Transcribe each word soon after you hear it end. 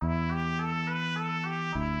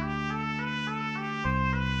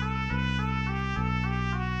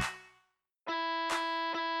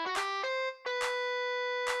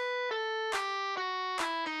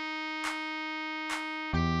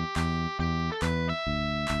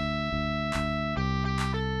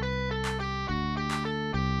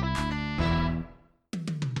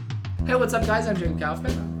Hey, what's up, guys? I'm Jacob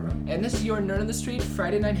Kaufman, and this is your Nerd on the Street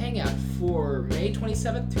Friday Night Hangout for May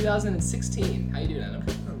 27th, 2016. How you doing, Adam?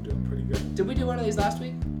 I'm doing pretty good. Did we do one of these last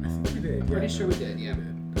week? I think we did. I'm pretty sure we did, yeah.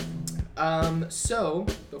 So,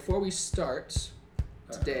 before we start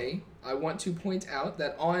today, I want to point out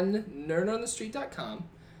that on nerdonthestreet.com,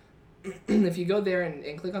 if you go there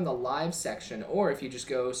and click on the live section, or if you just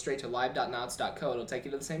go straight to live.nots.co, it'll take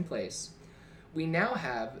you to the same place. We now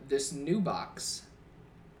have this new box,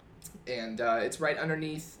 and it's right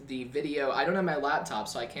underneath the video. I don't have my laptop,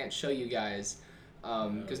 so I can't show you guys,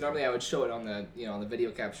 because normally I would show it on the on the video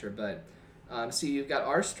capture. But so you've got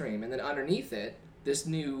our stream, and then underneath it, this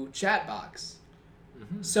new chat box.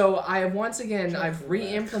 Mm-hmm. So I have once again I've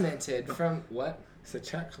re-implemented from what? It's the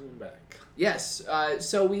chat coming back. Yes.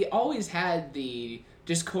 So we always had the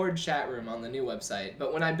Discord chat room on the new website,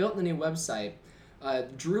 but when I built the new website,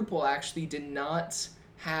 Drupal actually did not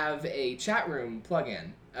have a chat room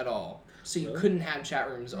plugin at all. So you couldn't have chat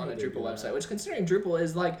rooms on a Drupal website, which, considering Drupal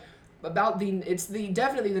is like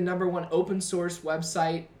definitely the number one open source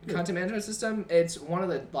website content management system. It's one of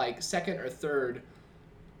the second or third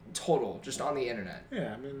total just on the internet.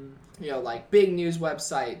 Yeah, I mean, like big news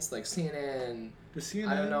websites like CNN. Does CNN?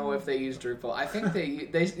 I don't know if they use Drupal. I think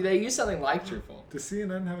they use something like Drupal. Does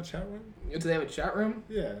CNN have a chat room? Do they have a chat room?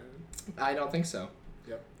 Yeah. I don't think so.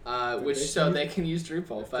 Yep. They can use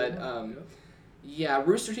Drupal, but yeah,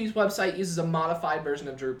 Rooster Teeth's website uses a modified version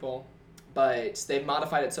of Drupal, but they've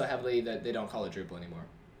modified it so heavily that they don't call it Drupal anymore.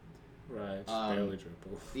 Right, it's barely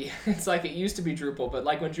Drupal. Yeah, it's like it used to be Drupal, but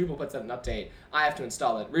when Drupal puts out an update, I have to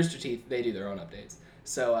install it. Rooster Teeth, they do their own updates,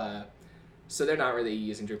 so they're not really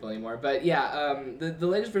using Drupal anymore. But yeah, the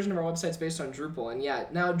latest version of our website is based on Drupal, and yeah,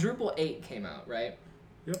 now Drupal 8 came out, right?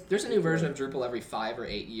 Yep. There's a new version of Drupal every 5 or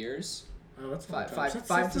 8 years. Oh, that's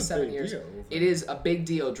five to 7 years. It is a big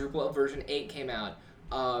deal. Drupal version 8 came out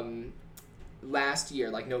last year,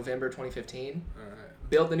 like November 2015. All right.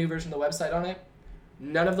 Built the new version of the website on it.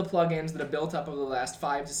 None of the plugins that have built up over the last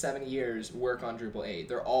 5 to 7 years work on Drupal 8.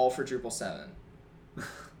 They're all for Drupal 7.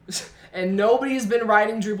 And nobody's been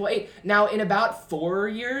writing Drupal 8. Now, in about 4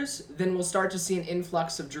 years, then we'll start to see an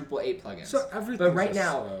influx of Drupal 8 plugins. So but right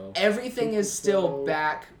now, everything is still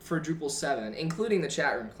back for Drupal 7, including the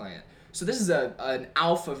chat room client. So this is an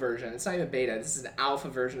alpha version. It's not even beta. This is an alpha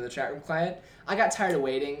version of the chat room client. I got tired of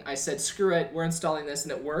waiting. I said, screw it. We're installing this,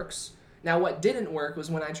 and it works. Now, what didn't work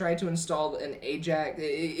was when I tried to install an Ajax.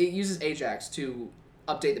 It uses Ajax to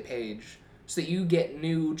update the page so that you get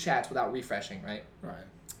new chats without refreshing, right?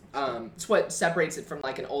 Right. It's what separates it from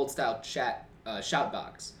like an old-style chat shout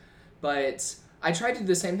box. But I tried to do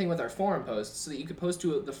the same thing with our forum posts so that you could post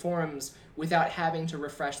to the forums without having to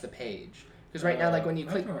refresh the page. Because right now, when you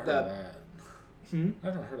click I haven't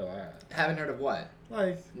heard of that. Haven't heard of what?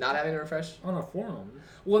 Not having to refresh? On a forum.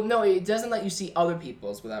 Well, no, it doesn't let you see other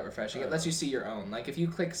people's without refreshing. It lets you see your own. Like, if you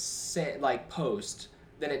click, post,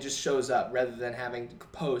 then it just shows up rather than having to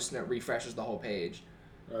post and it refreshes the whole page.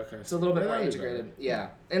 Okay. It's a little bit more integrated. Yeah.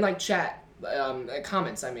 And, chat,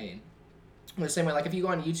 comments, I mean. The same way, if you go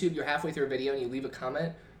on YouTube, you're halfway through a video and you leave a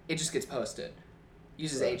comment, it just gets posted.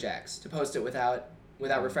 Uses Ajax to post it without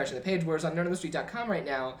refreshing the page, whereas on nerdonthestreet.com right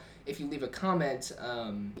now, if you leave a comment,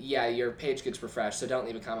 your page gets refreshed, so don't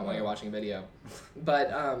leave a comment while you're watching a video.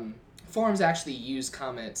 But forums actually use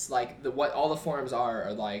comments, what all the forums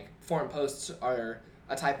are forum posts are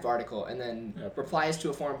a type of article, and then replies to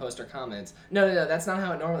a forum post are comments. No, that's not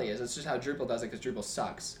how it normally is. It's just how Drupal does it, because Drupal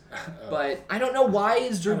sucks. But I don't know, why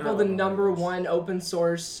is Drupal the number one open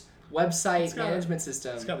source website management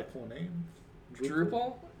system? It's got a cool name.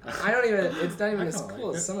 Drupal? It's not even as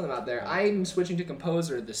cool as some of them out there. I'm switching to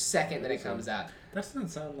Composer the second that it comes out. That doesn't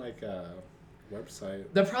sound like a website.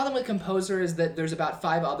 The problem with Composer is that there's about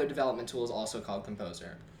 5 other development tools also called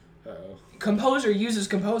Composer. Uh-oh. Composer uses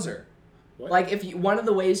Composer. What? One of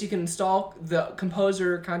the ways you can install the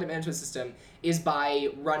Composer content management system is by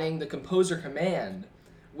running the Composer command,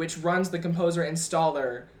 which runs the Composer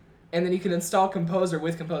installer, and then you can install Composer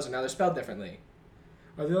with Composer. Now, they're spelled differently.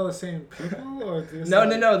 Are they all the same people? Or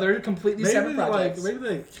no, they're completely separate projects. Maybe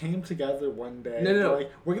they came together one day. No.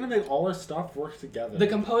 We're going to make all our stuff work together. The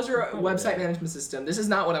Composer website management system, this is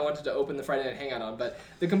not what I wanted to open the Friday Night Hangout on, but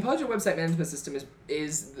the Composer website management system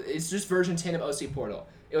is just version 10 of OC Portal.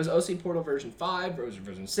 It was OC Portal version 5,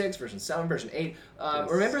 version 6, version 7, version 8.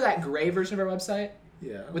 Remember that gray version of our website?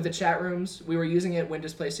 Yeah. With the chat rooms? We were using it when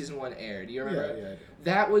Display Season 1 aired. Do you remember? Yeah, I do.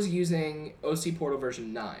 That was using OC Portal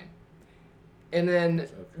version 9. And then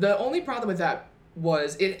the only problem with that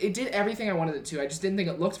was it did everything I wanted it to. I just didn't think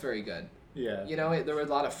it looked very good. Yeah. There were a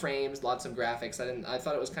lot of frames, lots of graphics. I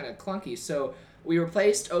thought it was kind of clunky. So we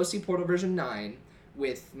replaced OC Portal version 9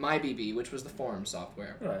 with MyBB, which was the forum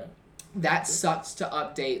software. Right. That sucks to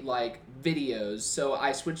update like videos, so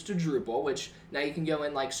I switched to Drupal, which now you can go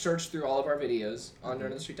and like search through all of our videos on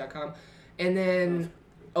nerdofthestreet.com, and then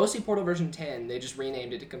OC Portal version 10, they just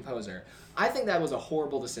renamed it to Composer. I think that was a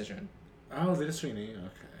horrible decision. Oh, they just renamed.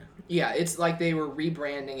 Okay. Yeah, it's like they were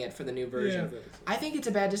rebranding it for the new version. Yeah, I think it's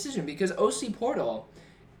a bad decision because OC Portal,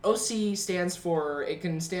 OC stands for, it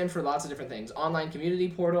can stand for lots of different things. Online Community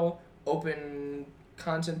Portal, Open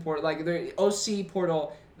Content Portal, like the OC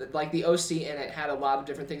Portal, like the OC in it had a lot of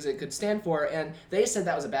different things it could stand for, and they said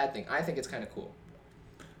that was a bad thing. I think it's kind of cool.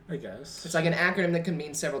 I guess. It's like an acronym that can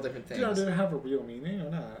mean several different things. Did it have a real meaning or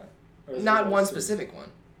not? Or Not one specific one.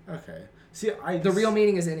 Okay. See, The real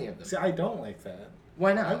meaning is any of them. See, I don't like that.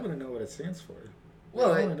 Why not? I want to know what it stands for.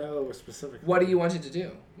 Well, I want to know specifically. What do you want it to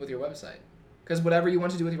do with your website? Because whatever you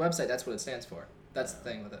want to do with your website, that's what it stands for. That's the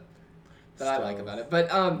thing with it that I like about it. But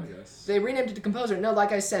they renamed it to Composer. No,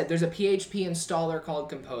 like I said, there's a PHP installer called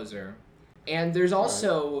Composer. And there's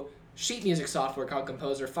also sheet music software called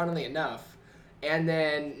Composer, funnily enough. And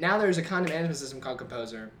then now there's a content management system called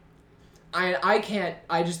Composer. I can't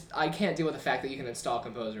deal with the fact that you can install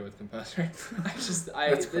Composer with Composer.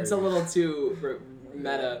 It's a little too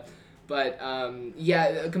meta. But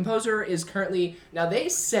Composer is currently, now they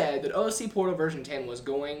said that OC Portal version 10 was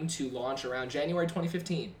going to launch around January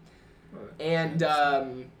 2015. And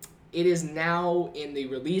it is now in the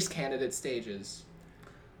release candidate stages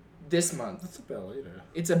this month. That's a bit later.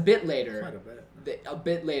 It's a bit later. Quite a bit. A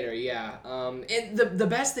bit later, yeah. And the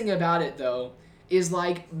best thing about it, though, is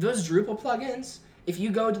like those Drupal plugins, if you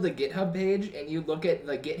go to the GitHub page and you look at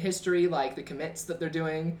the Git history, like the commits that they're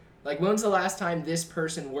doing, like when's the last time this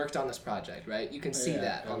person worked on this project, right? You can see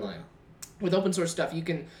that online. Yeah. With open source stuff, you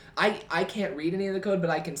can, I can't read any of the code, but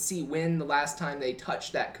I can see when the last time they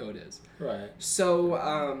touched that code is. Right.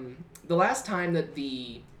 So the last time that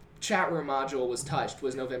the chat room module was touched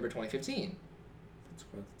was November 2015.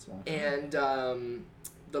 That's long. And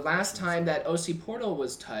the last time that OC Portal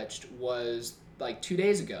was touched was like 2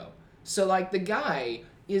 days ago. So like the guy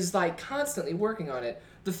is like constantly working on it.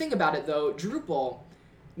 The thing about it though, Drupal,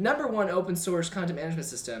 #1 open source content management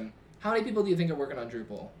system. How many people do you think are working on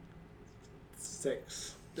Drupal?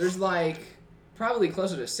 6. There's like probably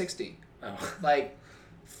closer to 60. Oh. Like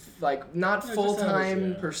not Yeah, full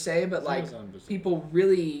time yeah. per se, but like people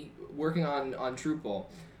really working on Drupal.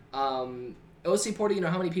 OC Portal, you know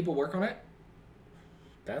how many people work on it?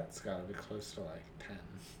 That's gotta be close to like 10.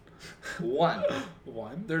 One.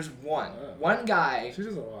 One? There's one. Oh. One guy. She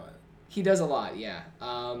does a lot. He does a lot, yeah.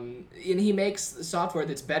 And he makes software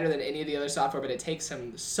that's better than any of the other software, but it takes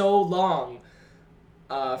him so long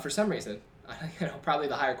for some reason. Probably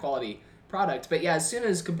the higher quality product. But yeah, as soon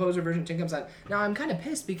as Composer version 10 comes out, now I'm kind of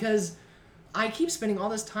pissed because I keep spending all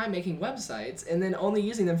this time making websites and then only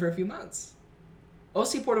using them for a few months.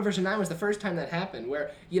 OC Portal version 9 was the first time that happened,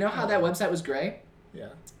 where you know how that website was gray? Yeah.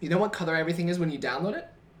 You know what color everything is when you download it?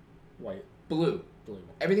 White. Blue. Blue.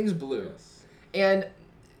 Everything's blue. Yes. And,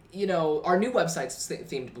 you know, our new website's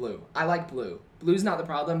themed blue. I like blue. Blue's not the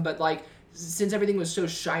problem, but, like, since everything was so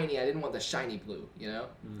shiny, I didn't want the shiny blue, you know?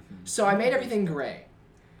 Mm-hmm. So I made everything gray.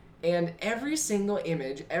 And every single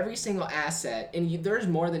image, every single asset, and there's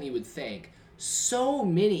more than you would think, so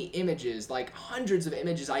many images, like hundreds of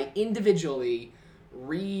images, I individually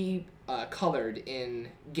colored in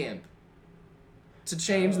GIMP to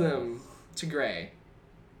change them to gray.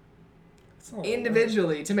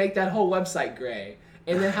 Individually to make that whole website gray.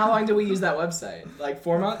 And then how long did we use that website? Like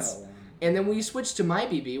 4 months? And then we switched to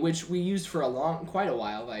MyBB, which we used for quite a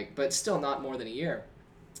while, but still not more than a year.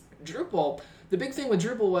 Drupal, the big thing with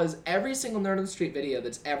Drupal was every single Nerd on the Street video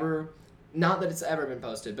that's ever, not that it's ever been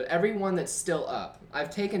posted, but every one that's still up,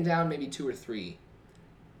 I've taken down maybe 2 or 3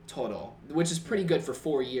 total, which is pretty good for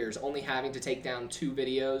 4 years, only having to take down 2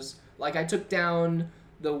 videos. Like I took down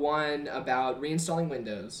the one about reinstalling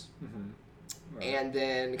Windows. Mm-hmm. Right. And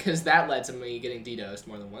then, because that led to me getting DDoSed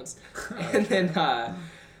more than once. And then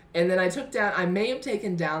I may have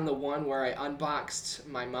taken down the one where I unboxed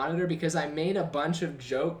my monitor because I made a bunch of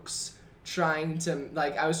jokes trying to,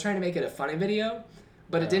 like, I was trying to make it a funny video,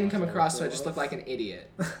 but it didn't come across, so I just looked like an idiot.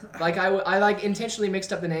 Like, I like, intentionally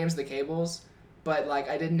mixed up the names of the cables, but, like,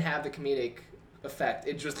 I didn't have the comedic effect.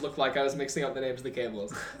 It just looked like I was mixing up the names of the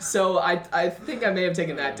cables. So I think I may have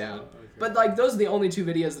taken that down. Okay. But, like, those are the only 2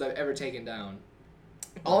 videos that I've ever taken down.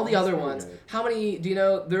 All the other ones, how many, do you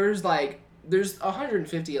know, there's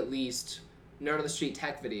 150 at least Nerd on the Street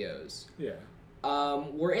tech videos. Yeah.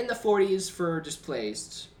 We're in the 40s for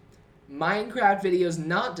displaced. Minecraft videos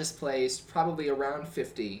not displaced, probably around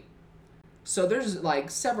 50. So there's like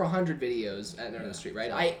several hundred videos at Nerd on the Street,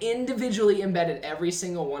 right? I individually embedded every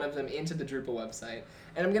single one of them into the Drupal website,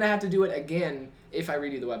 and I'm gonna have to do it again if I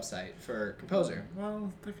redo the website for Composer.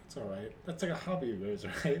 Well, I think it's all right. That's like a hobby of yours,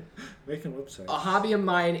 right? Making websites. A hobby of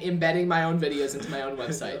mine, embedding my own videos into my own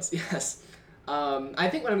websites. Yes. I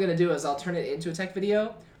think what I'm gonna do is I'll turn it into a tech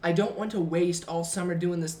video. I don't want to waste all summer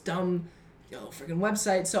doing this dumb, freaking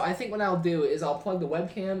website. So I think what I'll do is I'll plug the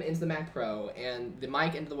webcam into the Mac Pro and the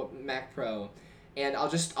mic into the Mac Pro, and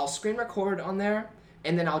I'll screen record on there,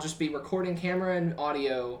 and then I'll just be recording camera and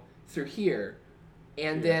audio through here,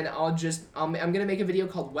 and then I'm gonna make a video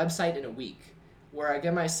called Website in a Week, where I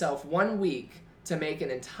give myself 1 week to make an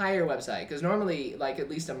entire website, because normally like at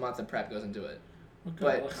least a month of prep goes into it. Okay.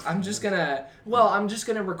 But I'm just gonna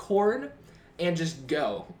record and just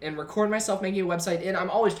go and record myself making a website. And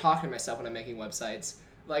I'm always talking to myself when I'm making websites,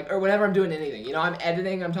 or whenever I'm doing anything. I'm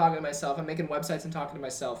editing, I'm talking to myself. I'm making websites, I'm talking to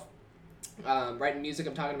myself. Writing music,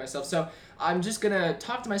 I'm talking to myself. So I'm just gonna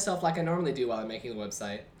talk to myself like I normally do while I'm making the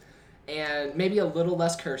website, and maybe a little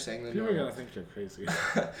less cursing than people normal. are gonna think you're crazy.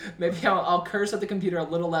 Maybe I'll curse at the computer a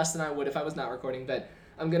little less than I would if I was not recording, but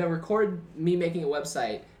I'm going to record me making a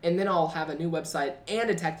website, and then I'll have a new website and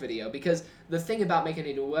a tech video, because the thing about making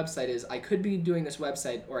a new website is I could be doing this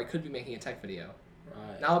website or I could be making a tech video.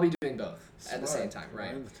 Right. Now I'll be doing both at the same time,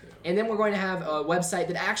 right? Combine the two. And then we're going to have a website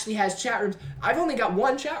that actually has chat rooms. I've only got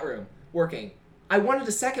one chat room working. I wanted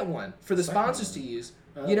a second one for the sponsors to use.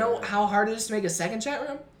 You know how hard it is to make a second chat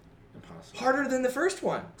room? Impossible. Harder than the first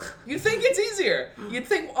one. You'd think it's easier. You'd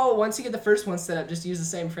think, once you get the first one set up, just use the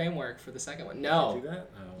same framework for the second one. No. Can you do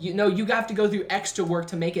that? You have to go through extra work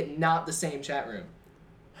to make it not the same chat room.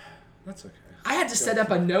 That's okay. I had to set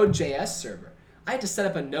up a Node.js server. I had to set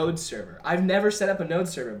up a Node server. I've never set up a Node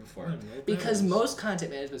server before, because most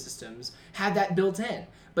content management systems have that built in.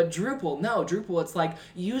 But Drupal, it's like,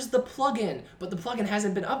 use the plugin, but the plugin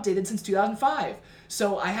hasn't been updated since 2005.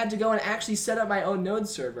 So I had to go and actually set up my own Node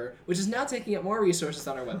server, which is now taking up more resources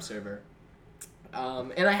on our web server.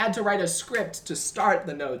 And I had to write a script to start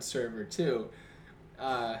the Node server, too.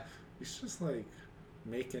 You should just,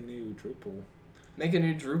 make a new Drupal. Make a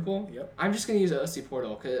new Drupal? Yep. I'm just going to use OC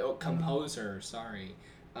Portal, Composer, sorry.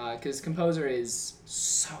 Because Composer is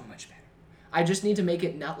so much better. I just need to make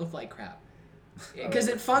it not look like crap. Because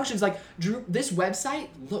it functions like this website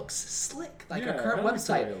looks slick, like a current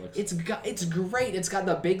website. It's great. It's got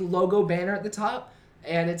the big logo banner at the top,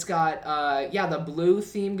 and it's got the blue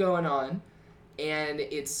theme going on, and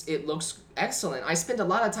it looks excellent. I spent a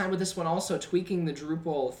lot of time with this one also tweaking the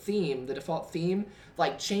Drupal theme, the default theme,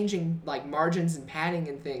 like changing like margins and padding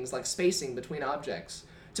and things, like spacing between objects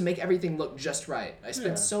to make everything look just right. I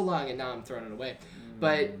spent so long, and now I'm throwing it away.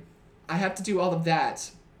 But I have to do all of that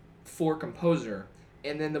for Composer,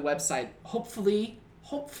 and then the website hopefully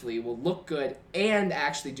will look good and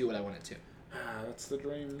actually do what I want it to. That's the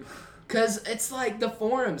dream. Because it's like the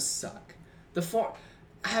forums suck.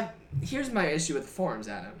 Here's my issue with the forums,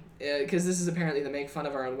 Adam. Because this is apparently the Make Fun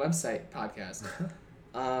of Our Own Website podcast.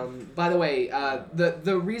 By the way,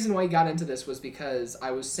 the reason why I got into this was because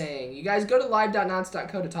I was saying, you guys go to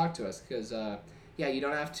live.nots.co to talk to us, because you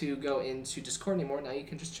don't have to go into Discord anymore. Now you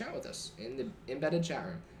can just chat with us in the embedded chat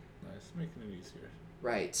room. Nice, making it easier.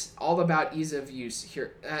 Right. All about ease of use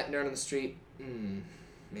here at Nerd on the Street. Man,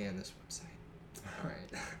 this website. All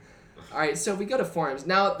right. All right, so if we go to forums.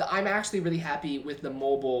 Now, I'm actually really happy with the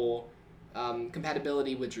mobile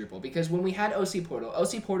compatibility with Drupal, because when we had OC Portal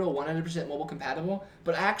 100% mobile compatible,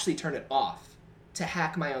 but I actually turned it off to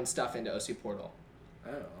hack my own stuff into OC Portal.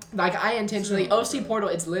 Oh. Like, I intentionally, OC Portal,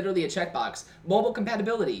 it's literally a checkbox. Mobile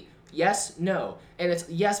compatibility, yes, no. And it's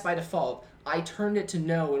yes by default. I turned it to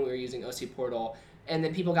no when we were using OC Portal, and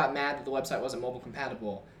then people got mad that the website wasn't mobile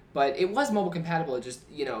compatible. But it was mobile compatible, it just,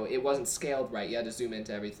 it wasn't scaled right. You had to zoom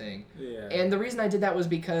into everything. Yeah. And the reason I did that was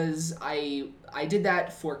because I did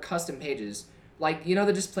that for custom pages. Like,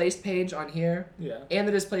 the displaced page on here? Yeah. And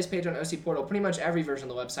the displaced page on OC Portal. Pretty much every version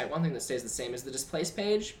of the website, one thing that stays the same is the displaced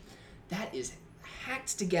page. That is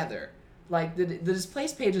hacked together. Like, the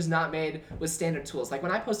displaced page is not made with standard tools. Like,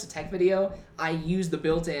 when I post a tech video, I use the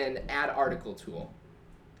built-in add article tool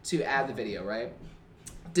to add the video, right?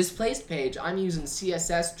 Displaced page, I'm using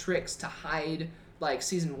CSS tricks to hide, like,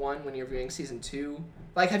 Season 1 when you're viewing Season 2.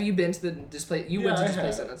 Like, have you been to the display? You went to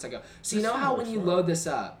Displaced a months ago. So you know how when you load this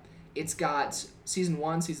up, it's got Season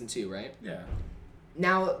 1, Season 2, right? Yeah.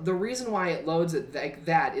 Now, the reason why it loads it like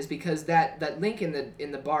that is because that link in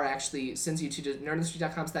the bar actually sends you to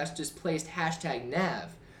nerdonthestreet.com/displaced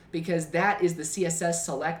 #nav, because that is the CSS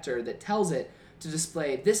selector that tells it to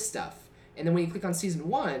display this stuff. And then when you click on Season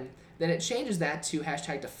 1, Then it changes that to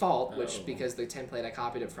hashtag default, which Oh. because the template I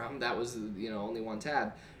copied it from, that was only one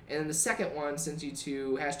tab. And then the second one sends you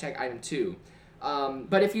to hashtag item 2.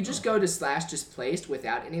 But if you just go to /displaced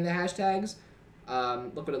without any of the hashtags,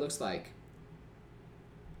 look what it looks like.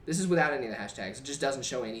 This is without any of the hashtags. It just doesn't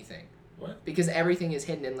show anything. What? Because everything is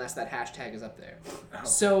hidden unless that hashtag is up there. Oh.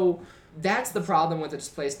 So that's the problem with the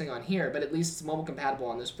displaced thing on here, but at least it's mobile compatible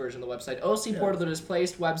on this version of the website. OC Portal, the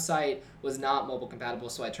displaced website, was not mobile compatible,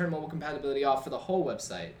 so I turned mobile compatibility off for the whole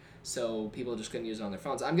website, so people just couldn't use it on their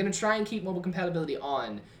phones. I'm going to try and keep mobile compatibility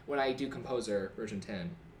on when I do Composer version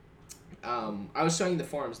 10. I was showing you the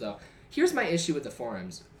forums, though. Here's my issue with the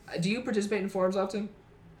forums. Do you participate in forums often?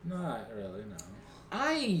 Not really, no.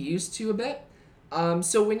 I used to a bit.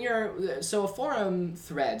 So a forum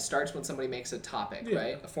thread starts when somebody makes a topic,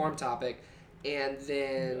 right? A forum topic, and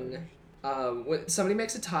then when somebody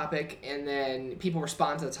makes a topic, and then people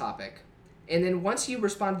respond to the topic. And then once you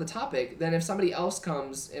respond to the topic, then if somebody else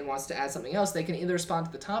comes and wants to add something else, they can either respond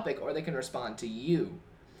to the topic or they can respond to you.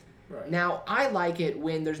 Right. Now, I like it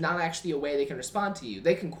when there's not actually a way they can respond to you.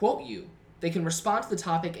 They can quote you. They can respond to the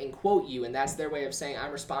topic and quote you, and that's their way of saying,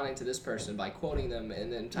 I'm responding to this person by quoting them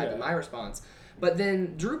and then typing my response. But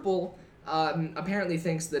then Drupal apparently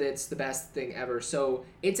thinks that it's the best thing ever, so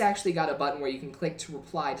it's actually got a button where you can click to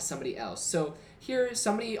reply to somebody else. So here,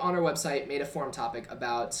 somebody on our website made a forum topic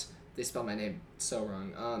about, they spelled my name so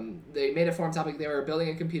wrong, they made a forum topic, they were building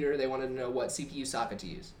a computer, they wanted to know what CPU socket to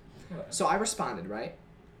use. Right. So I responded, right,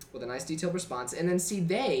 with a nice detailed response, and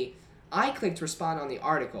then I clicked respond on the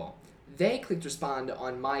article. They clicked respond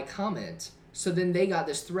on my comment, so then they got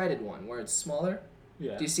this threaded one where it's smaller.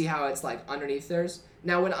 Yeah. Do you see how it's like underneath theirs?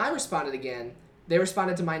 Now, when I responded again, they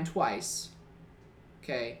responded to mine twice.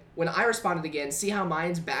 Okay. When I responded again, see how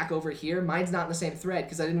mine's back over here? Mine's not in the same thread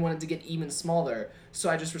because I didn't want it to get even smaller, so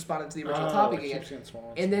I just responded to the original topic again.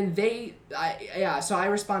 And then so I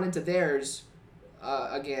responded to theirs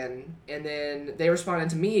again, and then they responded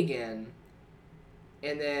to me again,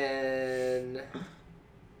 and then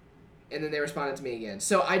they responded to me again.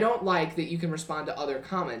 So I don't like that you can respond to other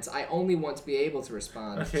comments. I only want to be able to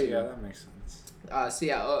respond to... yeah, that makes sense.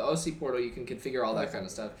 OC Portal, you can configure all that kind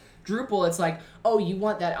of stuff. Drupal, it's like, oh, you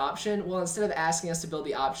want that option? Well, instead of asking us to build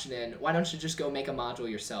the option in, why don't you just go make a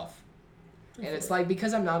module yourself? And it's like,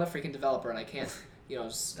 because I'm not a freaking developer and I can't,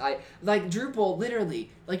 Drupal,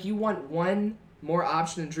 literally, like, you want one more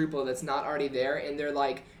option in Drupal that's not already there, and they're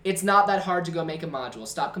like, it's not that hard to go make a module.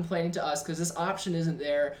 Stop complaining to us because this option isn't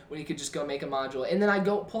there when you could just go make a module. And then I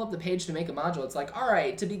go pull up the page to make a module. It's like, all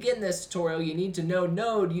right, to begin this tutorial, you need to know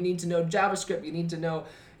Node, you need to know JavaScript, you need to know,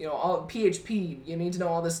 all PHP, you need to know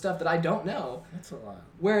all this stuff that I don't know. That's a lot.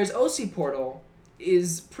 Whereas OC Portal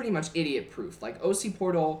is pretty much idiot-proof. Like, OC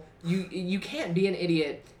Portal, you can't be an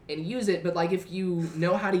idiot and use it, but, like, if you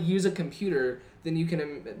know how to use a computer, then you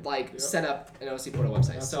can, set up an OC Portal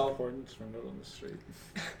website. That's so important for Node on the street.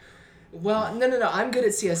 Well, no. I'm good at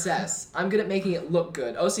CSS. I'm good at making it look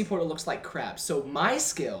good. OC Portal looks like crap. So my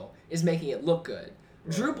skill is making it look good.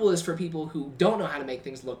 Right. Drupal is for people who don't know how to make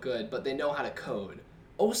things look good, but they know how to code.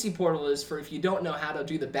 OC Portal is for if you don't know how to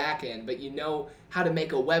do the back end, but you know how to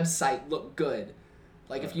make a website look good.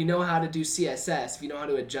 Like, if you know how to do CSS, if you know how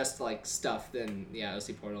to adjust, stuff, then, yeah,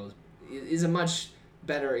 OC Portal is a much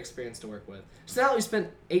better experience to work with. So now that we spent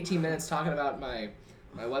 18 minutes talking about my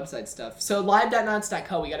website stuff. So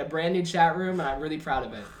live.nots.co, we got a brand new chat room, and I'm really proud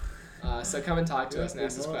of it. So come and talk to us and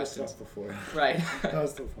ask us questions. Before. Right. That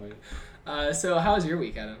was the point. So how was your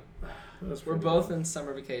week, Adam? We're both good. in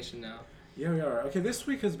summer vacation now. Yeah, we are. Okay, this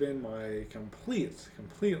week has been my complete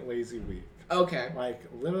lazy week. Okay. Like,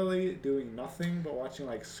 literally doing nothing but watching,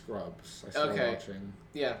 Scrubs. I started watching.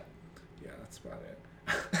 Yeah. Yeah, that's about it.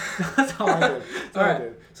 That's all I did. All right. I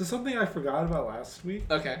did. So something I forgot about last week.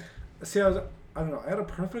 Okay. See, I don't know, I had a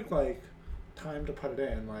perfect, time to put it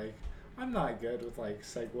in. I'm not good with,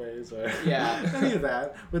 segues or any of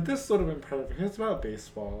that. But this sort of been perfect. It's about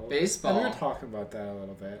baseball. Baseball. And we were talking about that a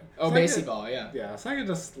little bit. Oh, so baseball, yeah. Yeah, so I could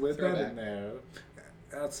just slid that in there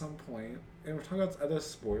at some point. And we're talking about other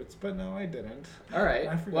sports, but no, I didn't. All right.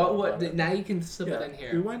 Well, now you can slip it in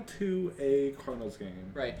here. We went to a Cardinals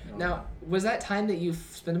game. Right. Now, was that time that you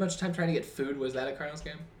spent a bunch of time trying to get food, was that a Cardinals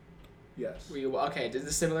game? Yes. Were you okay? Did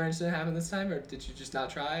the similar incident happen this time, or did you just not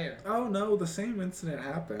try? Or? Oh no, the same incident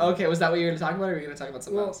happened. Okay, was that what you were going to talk about, or were you going to talk about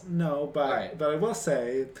something else? No, but I will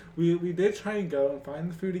say we did try and go and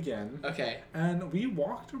find the food again. Okay. And we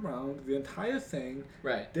walked around the entire thing.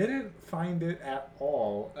 Right. Didn't find it at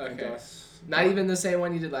all. Okay. Not even the same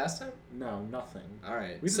one you did last time? No, nothing. All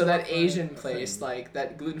right. So that Asian place,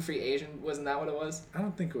 that gluten-free Asian, wasn't that what it was? I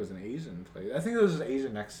don't think it was an Asian place. I think there was an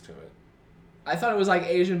Asian next to it. I thought it was like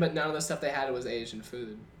Asian, but none of the stuff they had was Asian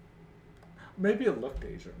food. Maybe it looked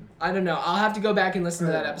Asian. I don't know. I'll have to go back and listen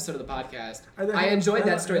to that episode of the podcast. I enjoyed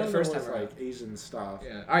that story the first time around. Like Asian stuff.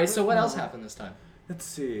 Yeah. All right. So what else happened this time? Let's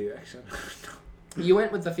see. Actually, you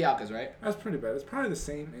went with the fialkas, right? That's pretty bad. It's probably the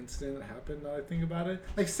same incident that happened. Now I think about it,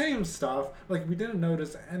 like same stuff. Like we didn't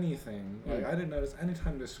notice anything. Like I didn't notice any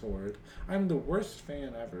time they scored. I'm the worst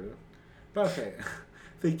fan ever. But okay.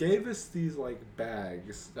 They gave us these like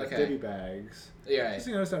bags, like goodie bags. Yeah. Right. Just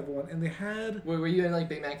to notice everyone, and they had. Were you in like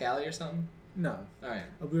Big Mac Alley or something? No. All right.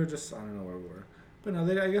 We were just, I don't know where we were. But no,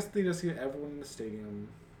 I guess they just give everyone in the stadium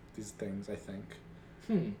these things, I think.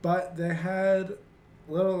 But they had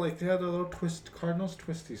a little Cardinals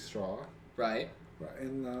twisty straw. Right. Right.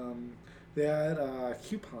 And they had a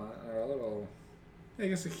coupon, or a little, I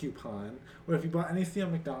guess a coupon, where if you bought anything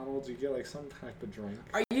at McDonald's, you get like some type of drink.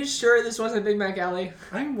 Are you sure this wasn't Big Mac Alley?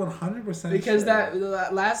 I'm 100% because sure.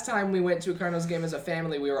 that last time we went to a Cardinals game as a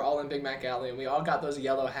family, we were all in Big Mac Alley and we all got those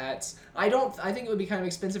yellow hats. I think it would be kind of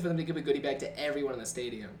expensive for them to give a goodie bag to everyone in the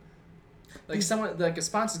stadium. Like a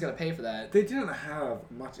sponsor's gonna pay for that. They didn't have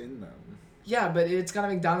much in them. Yeah, but it's got a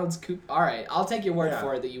McDonald's All right, I'll take your word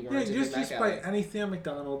for it that you weren't in Big Mac Alley. Just buy anything at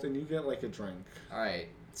McDonald's and you get like a drink. All right.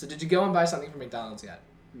 So did you go and buy something from McDonald's yet?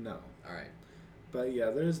 No. All right. But yeah,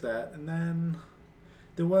 there's that, and then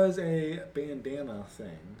there was a bandana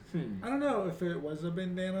thing. I don't know if it was a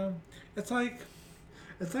bandana. It's like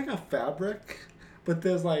a fabric, but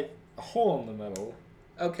there's like a hole in the middle.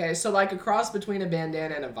 Okay, so like a cross between a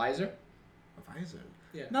bandana and a visor. A visor.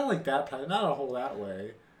 Yeah. Not like that type. Not a hole that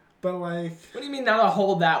way, but like. What do you mean not a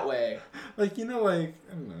hole that way? Like like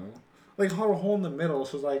I don't know, like a hole in the middle,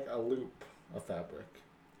 so it's like a loop of fabric.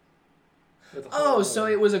 Oh, so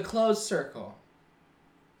it was a closed circle.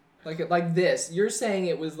 Like this. You're saying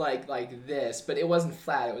it was like this, but it wasn't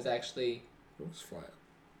flat. It was actually. It was flat.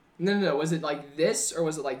 No. Was it like this or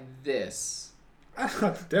was it like this? I don't know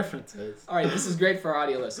what the difference is. All right, this is great for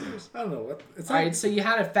audio listeners. I don't know what. It's all right, so you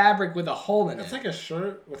had a fabric with a hole in it. It's like a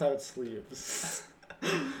shirt without sleeves.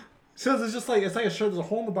 So it's just like a shirt. There's a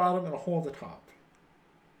hole in the bottom and a hole at the top.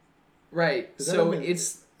 Right. So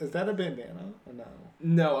it's. Is that a bandana or no?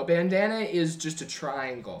 No, a bandana is just a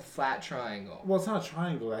triangle, flat triangle. Well, it's not a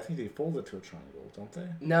triangle. I think they fold it to a triangle, don't they?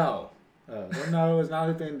 No. No, it's not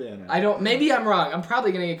a bandana. Maybe I'm wrong. I'm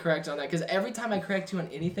probably going to get correct on that because every time I correct you on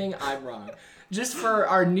anything, I'm wrong. Just for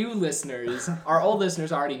our new listeners, our old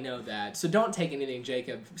listeners already know that. So don't take anything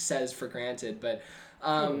Jacob says for granted. But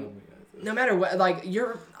no matter what,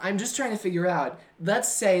 I'm just trying to figure out,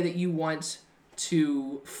 let's say that you want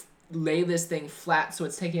to lay this thing flat so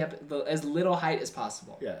it's taking up as little height as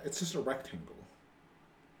possible. Yeah, it's just a rectangle.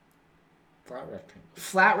 Flat rectangle.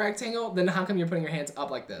 Flat rectangle? Then how come you're putting your hands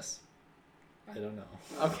up like this? I don't know.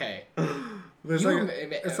 Okay.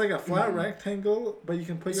 It's like a flat rectangle, but you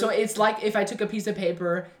can put your... So it's like if I took a piece of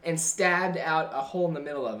paper and stabbed out a hole in the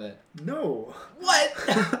middle of it. No.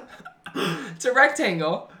 What? It's a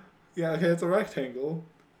rectangle. Yeah, okay, it's a rectangle.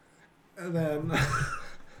 And then...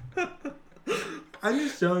 I'm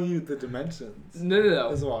just showing you the dimensions. No.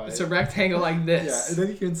 That's why. It's a rectangle like this. Yeah, and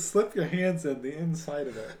then you can slip your hands in the inside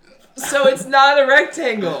of it. So it's not a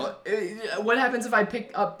rectangle. What happens if I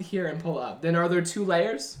pick up here and pull up? Then are there 2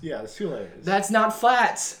 layers? Yeah, there's 2 layers. That's not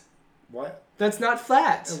flat. What? That's not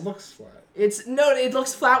flat. It looks flat. It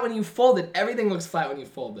looks flat when you fold it. Everything looks flat when you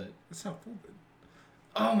fold it. It's not folded.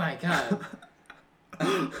 Oh my god.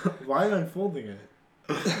 Why am I folding it?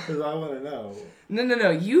 Because I want to know. No.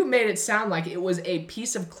 You made it sound like it was a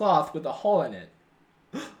piece of cloth with a hole in it.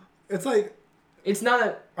 It's like... It's not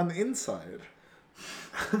a... On the inside.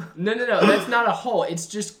 No. That's not a hole. It's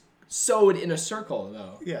just sewed in a circle,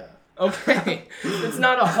 though. Yeah. Okay. It's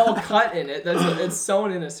not a hole cut in it. It's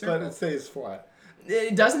sewn in a circle. But it stays flat.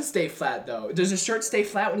 It doesn't stay flat, though. Does a shirt stay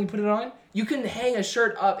flat when you put it on? You can hang a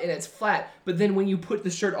shirt up and it's flat, but then when you put the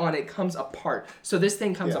shirt on, it comes apart. So this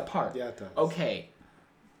thing comes apart. Yeah, it does. Okay.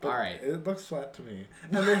 But all right. It looks flat to me.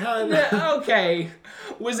 And they had... Okay.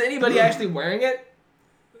 Was anybody actually wearing it?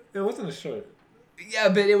 It wasn't a shirt. Yeah,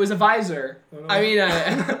 but it was a visor. I mean,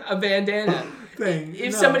 a bandana.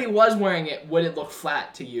 If somebody was wearing it, would it look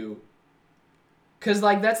flat to you? Because,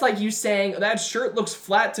 that's like you saying, that shirt looks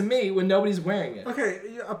flat to me when nobody's wearing it. Okay,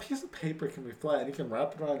 a piece of paper can be flat, and you can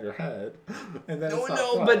wrap it around your head, and then it's not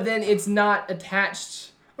flat. But then it's not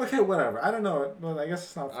attached... Okay, whatever. I don't know. Well, I guess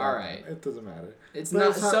it's not flat. All right. It doesn't matter. It's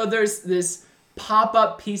not... So there's this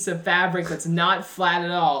pop-up piece of fabric that's not flat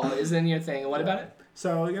at all is in your thing. What about it?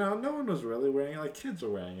 So, no one was really wearing it. Kids were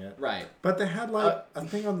wearing it. Right. But they had, a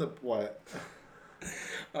thing on the... What?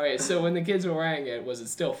 All right, so when the kids were wearing it, was it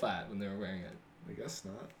still flat when they were wearing it? I guess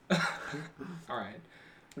not. All right.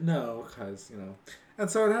 No, because, And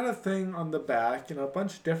so it had a thing on the back, a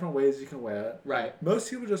bunch of different ways you can wear it. Right. Most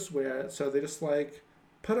people just wear it, so they just,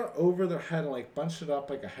 put it over their head and, bunch it up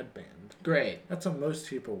like a headband. Great. That's how most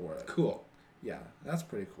people wear it. Cool. Yeah, that's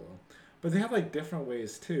pretty cool. But they have, different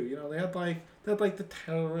ways, too. They had, the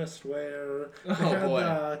terrorist wear. They had,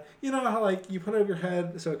 boy. You know how, you put it over your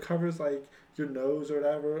head so it covers, your nose or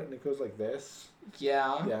whatever, and it goes like this?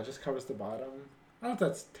 Yeah. Yeah, it just covers the bottom. I don't know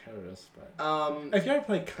if that's terrorist, but if you ever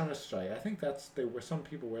play Counter-Strike, I think some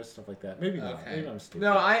people wear stuff like that. Maybe not. Okay. Maybe I'm stupid.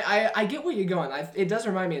 No, I get where you're going. It does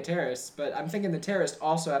remind me of terrorists, but I'm thinking the terrorists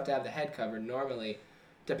also have to have the head covered normally,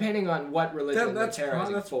 depending on what religion they're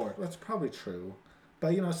terrorizing for. That's probably true.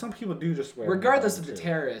 But, some people do just wear regardless of the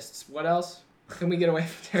terrorists, what else? Can we get away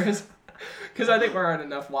from terrorism? Because I think we're on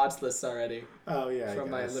enough watch lists already. Oh, yeah,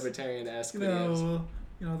 from my libertarian-esque You videos.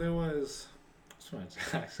 know, there was...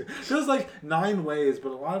 Actually, there's 9 ways,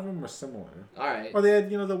 but a lot of them were similar. All right. Or they had,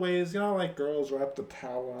 the ways, girls wrap the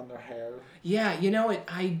towel on their hair. Yeah,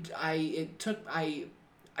 I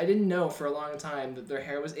didn't know for a long time that their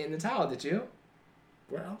hair was in the towel. Did you?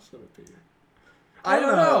 Where else would it be? I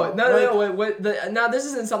don't know. No. Now this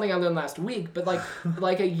isn't something I learned last week, but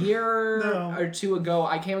like a year or two ago,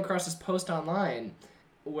 I came across this post online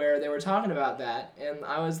where they were talking about that, and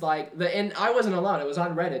I was like, and I wasn't alone. It was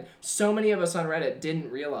on Reddit. So many of us on Reddit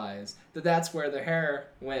didn't realize that that's where their hair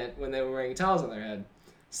went when they were wearing towels on their head.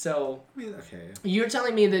 So okay. You're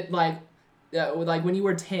telling me that when you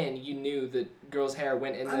were 10, you knew that girls' hair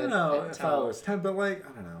went in the I don't know if towel. I was 10, but I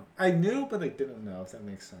don't know. I knew, but I didn't know, if that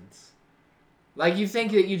makes sense. You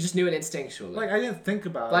think that you just knew it instinctually. I didn't think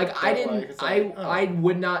about it. I didn't. I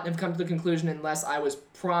would not have come to the conclusion unless I was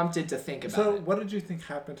prompted to think about it. So what did you think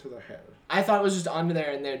happened to their hair? I thought it was just under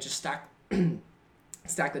there, and they would just stack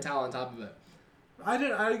the towel on top of it.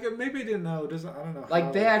 Maybe I didn't know. I don't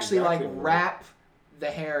know. They actually wrap the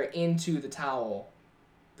hair into the towel.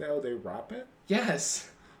 They wrap it? Yes.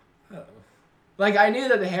 Oh. I knew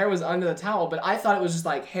that the hair was under the towel, but I thought it was just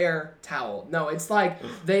hair towel. No, it's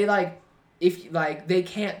they if they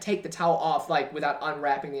can't take the towel off without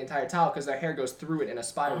unwrapping the entire towel because their hair goes through it in a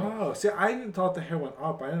spiral. Oh, see, I didn't thought the hair went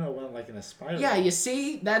up. I didn't know it went in a spiral. Yeah, you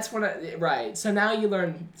see, that's when right. So now you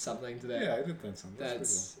learned something today. Yeah, I did learn something.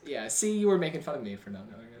 That's yeah. See, you were making fun of me for not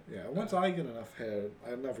knowing it. Yeah, once I get enough hair,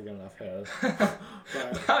 I never get enough hair.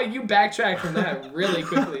 Wow, you backtracked from that really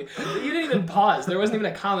quickly. You didn't even pause. There wasn't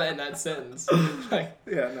even a comma in that sentence. Yeah,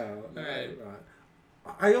 no. All right.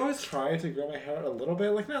 I always try to grow my hair a little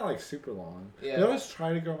bit, not super long. Yeah. I always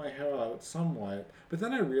try to grow my hair out somewhat, but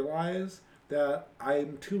then I realize that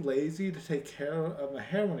I'm too lazy to take care of my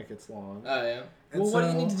hair when it gets long. Oh yeah. And well, what do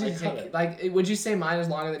you need to do I to take? Would you say mine is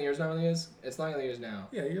longer than yours normally is? It's longer than yours now.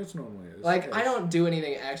 Yeah, yours normally is. I don't do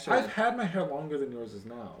anything extra. I've had my hair longer than yours is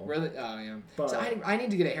now. Really? Oh yeah. But, so I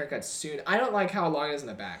need to get a haircut soon. I don't like how long it is in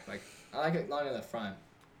the back. I like it long in the front.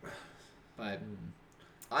 But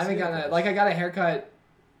I haven't gotten I got a haircut,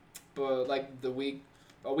 but a week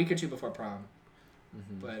or two before prom.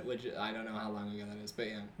 Mm-hmm. But I don't know how long ago that is. But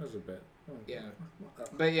yeah. That was a bit. Oh. Yeah.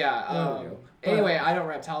 But yeah. Anyway, I don't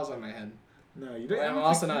wrap towels on my head. No, you don't. I'm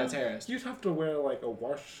also not a terrorist. You'd have to wear a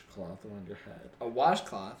washcloth around your head. A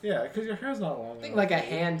washcloth? Yeah, because your hair's not long. I think a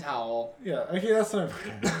hand towel. Yeah, okay, that's not.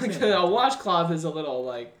 A washcloth is a little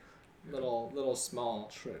little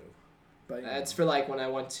small. True. But that's for when I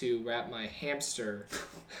want to wrap my hamster.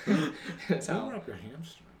 Don't wrap your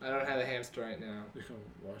hamster. I don't have a hamster right now. You can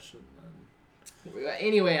wash it then.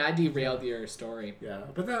 Anyway, I derailed your story. Yeah,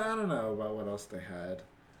 but then I don't know about what else they had.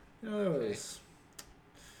 It was.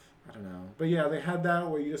 I don't know. But yeah, they had that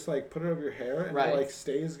where you just put it over your hair and it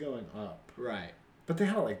stays going up. Right. But they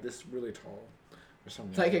had this really tall or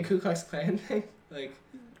something. Like a Ku Klux Klan thing?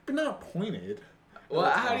 But not pointed. Well,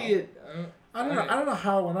 how do you... I don't know. I don't know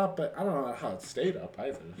how it went up, but I don't know how it stayed up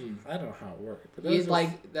either. I don't know how it worked. But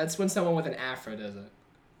that's when someone with an afro does it.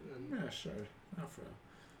 Yeah, sure. Afro.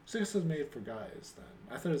 So this is made for guys then.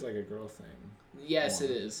 I thought it was a girl thing. Yes,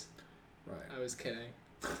 it is. Right. I was kidding.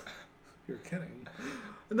 You're kidding.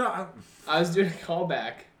 No, I was doing a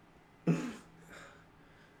callback.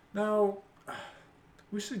 Now,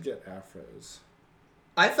 we should get afros.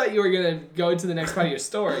 I thought you were going to go to the next part of your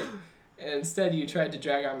story, and instead you tried to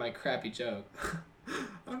drag on my crappy joke.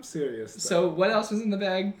 I'm serious. Though. So what else was in the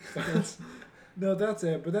bag? No, that's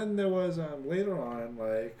it. But then there was, later on,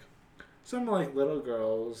 some, little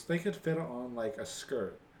girls, they could fit it on, a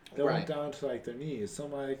skirt. They went down to, their knees.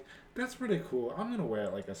 Some, That's pretty cool. I'm gonna wear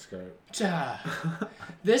it like a skirt.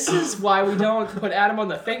 This is why we don't put Adam on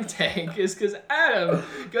the think tank, is because Adam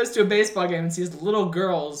goes to a baseball game and sees little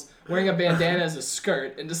girls wearing a bandana as a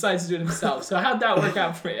skirt and decides to do it himself. So how'd that work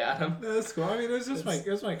out for you, Adam? That's cool. I mean, it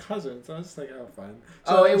was my cousin, so I was just like, oh, fun.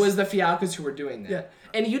 So it was the Fialcos who were doing that. Yeah.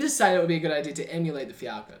 And you decided it would be a good idea to emulate the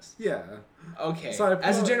Fialcos. Yeah. Okay. So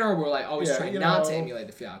as a general rule, I always try not to emulate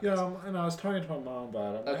the Fialcos. And I was talking to my mom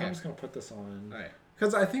about it. Okay. I'm just gonna put this on. All right.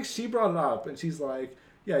 Because I think she brought it up, and she's like,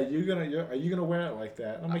 "Yeah, are you gonna wear it like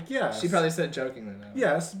that?" And I'm like, "Yeah." She probably said jokingly though.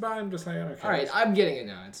 Yes, but I'm just like, okay. All right, I'm getting it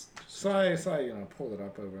now. So I pulled it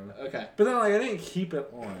up over. Okay. But then I didn't keep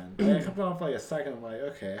it on. I kept it on for like a second. I'm like,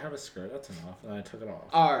 okay, I have a skirt. That's enough. And I took it off.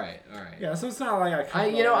 All right. Yeah, so it's not like I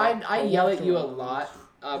yell at you a lot.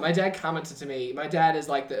 My dad commented to me. My dad is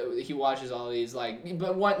like he watches all these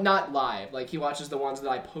not live. Like he watches the ones that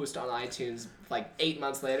I post on iTunes like 8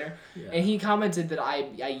 months later, and he commented that I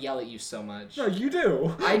yell at you so much. No, you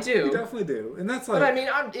do. I do. You definitely do, and that's like. But I mean,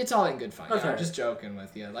 it's all in good fun. Okay. I'm just joking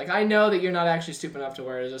with you. Like I know that you're not actually stupid enough to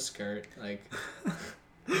wear it as a skirt. Like.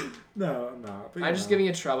 No, I'm not. But, I'm just giving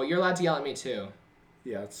you trouble. You're allowed to yell at me too.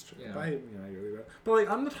 Yeah, that's true. Yeah. But I really don't. But like,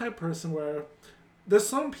 I'm the type of person where there's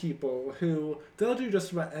some people who they'll do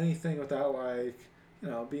just about anything without like,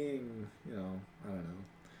 being, I don't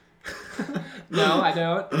know. No, I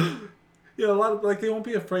don't. A lot of they won't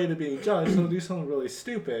be afraid of being judged. They'll do something really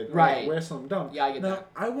stupid, right? Like wear something dumb. Yeah, I get that. Now,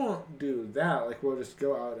 I won't do that. Like we'll just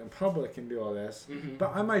go out in public and do all this. Mm-hmm.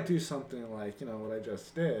 But I might do something like what I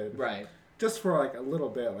just did. Right. Just for like a little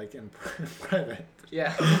bit, like in private.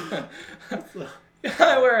 Yeah.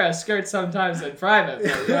 I wear a skirt sometimes in private,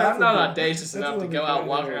 but I'm not audacious enough to go out and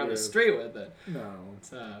walk around the street with it. No.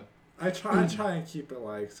 So. I try and keep it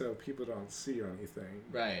like so people don't see or anything.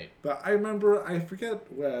 Right. But I remember, I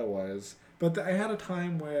forget where I was, but I had a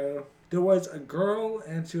time where there was a girl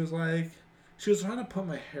and she was trying to put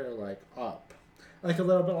my hair like up. Like a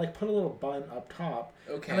little bit, like put a little bun up top.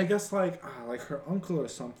 Okay. And I guess like her uncle or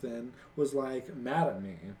something was like mad at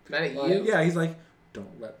me. Mad at you? Yeah, he's like,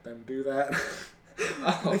 don't let them do that.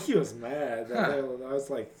 Oh. Like he was mad. I was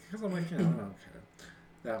like, because I'm like, I don't care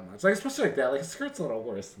that much. Like especially like that. Like a skirt's a little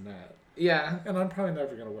worse than that. Yeah. And I'm probably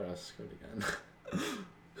never gonna wear a skirt again.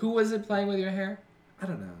 Who was it playing with your hair? I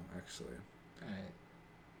don't know actually. Alright.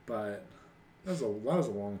 But that was a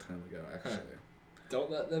long time ago actually.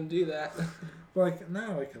 Don't let them do that. But like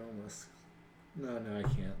now I can almost. No, I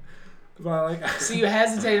can't. But like. So you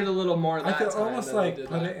hesitated a little more that I could time almost than you like did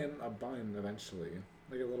put that. it in a bun eventually,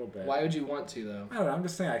 like a little bit. Why would you want to though? I don't know. I'm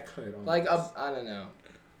just saying I could. Almost. Like I don't know.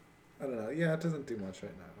 I don't know. Yeah, it doesn't do much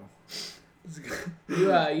right now.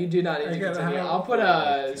 You do not need to continue. I'll put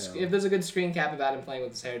if there's a good screen cap of Adam playing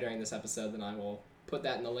with his hair during this episode, then I will put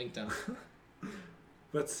that in the link down.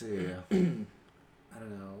 Let's see. I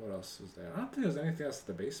don't know what else was there. I don't think there was anything else at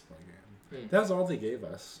the baseball game. That was all they gave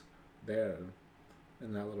us there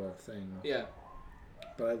in that little thing. Yeah.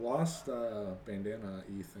 But I lost the bandana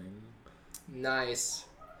thing. Nice.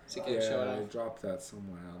 So you can't show it off. I dropped that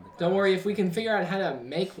somewhere on the class. Don't worry, if we can figure out how to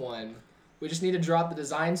make one, we just need to drop the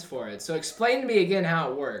designs for it. So explain to me again how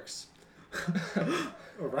it works. A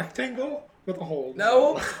rectangle with a hole.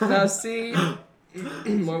 No. Now see,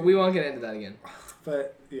 we won't get into that again.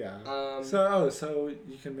 But yeah. So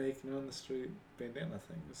you can make on the street bandana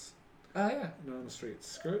things. Oh yeah. On the street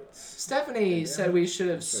skirts. Stephanie said we should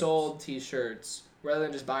have sold T-shirts rather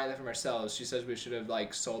than just buying them from ourselves. She says we should have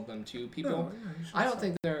sold them to people. No, yeah, I don't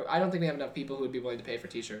think we have enough people who would be willing to pay for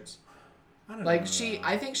T-shirts. I don't know.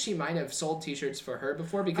 I think she might have sold T-shirts for her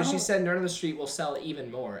before because she said Nerd on the Street will sell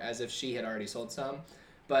even more, as if she had already sold some.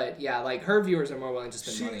 But yeah, her viewers are more willing to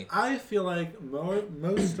spend money. I feel like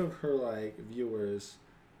most of her viewers,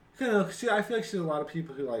 I feel like she's a lot of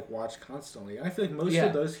people who watch constantly. I feel like most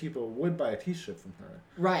of those people would buy a T-shirt from her.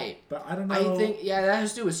 Right. But I don't know. I think that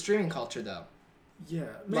has to do with streaming culture though. Yeah,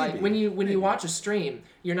 maybe. When you watch a stream,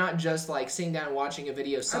 you're not just sitting down and watching a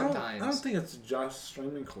video sometimes. I don't think it's just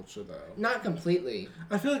streaming culture though. Not completely.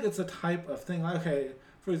 I feel like it's a type of thing. Okay,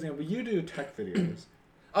 for example, you do tech videos.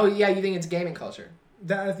 Oh yeah, you think it's gaming culture?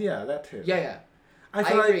 That too. Yeah. I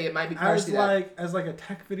feel agree. It might be partially that. As a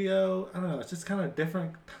tech video, I don't know. It's just kind of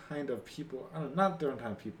different kind of people. I don't know, not different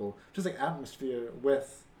kind of people. Just atmosphere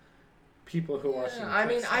with people who watch. I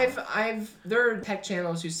mean, there are tech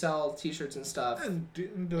channels who sell T-shirts and stuff, and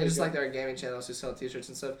just there are gaming channels who sell T-shirts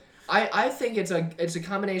and stuff. I think it's a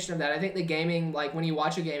combination of that. I think the gaming, when you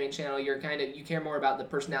watch a gaming channel, you care more about the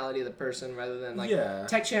personality of the person rather than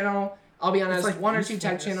tech channel. I'll be honest, one or two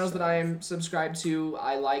tech channels that I am subscribed to,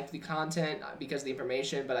 I like the content because of the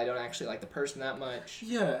information, but I don't actually like the person that much.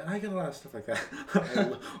 Yeah, and I get a lot of stuff like that.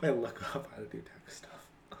 I look up how to do tech stuff.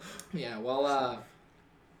 Yeah, well,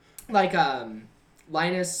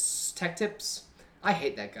 Linus Tech Tips. I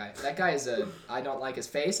hate that guy. That guy is I don't like his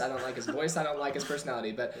face. I don't like his voice. I don't like his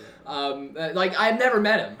personality. But I've never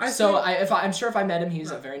met him. I'm sure if I met him,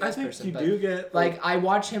 he's a very nice person. You do get I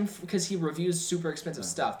watch him because he reviews super expensive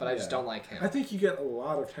stuff, but I just don't like him. I think you get a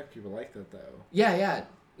lot of tech people like that though.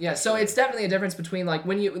 Yeah. So it's definitely a difference between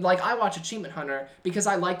when you I watch Achievement Hunter because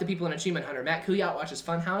I like the people in Achievement Hunter. Matt Kuyat watches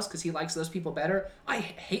Funhouse because he likes those people better. I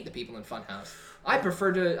hate the people in Funhouse. I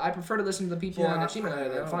prefer to listen to the people in Achievement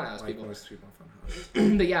Hunter than Funhouse people. Most people in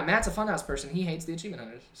Funhouse. But yeah, Matt's a Funhouse person. He hates the Achievement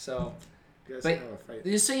Hunters. So, you guys have a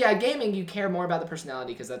fight. So yeah, gaming you care more about the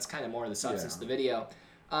personality because that's kind of more of the substance of the video.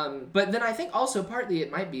 But then I think also partly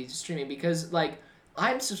it might be streaming because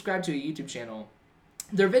I'm subscribed to a YouTube channel.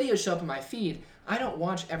 Their videos show up in my feed. I don't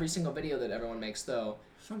watch every single video that everyone makes though.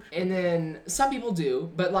 And then some people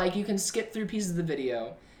do, but you can skip through pieces of the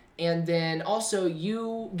video. And then also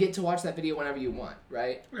you get to watch that video whenever you want,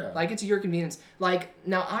 right? Yeah. It's at your convenience.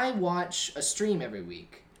 Now I watch a stream every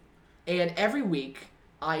week. And every week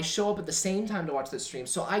I show up at the same time to watch the stream.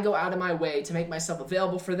 So I go out of my way to make myself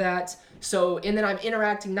available for that. And then I'm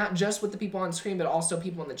interacting not just with the people on screen, but also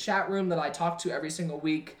people in the chat room that I talk to every single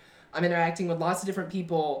week. I'm interacting with lots of different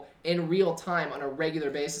people in real time on a regular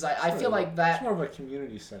basis. I feel like that... It's more of a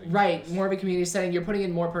community setting. Right, more of a community setting. You're putting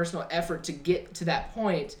in more personal effort to get to that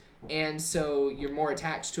point, and so you're more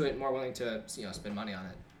attached to it, more willing to spend money on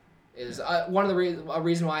it. Is one of the a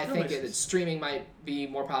reason why I think that streaming might be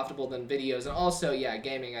more profitable than videos, and also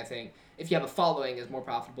gaming. I think if you have a following is more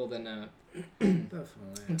profitable than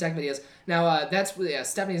definitely tech videos. Now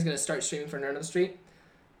Stephanie's gonna start streaming for Nerd on the Street.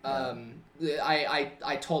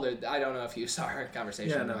 I told her, I don't know if you saw her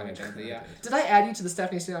conversation on Rocket Chat, but Did I add you to the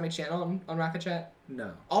Stephanie Tsunami channel on Rocket Chat?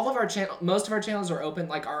 No. All of our most of our channels are open.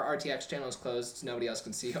 Our RTX channel is closed, so nobody else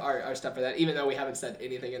can see our stuff for that, even though we haven't said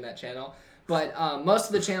anything in that channel. But most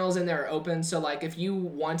of the channels in there are open, so if you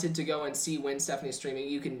wanted to go and see when Stephanie's streaming,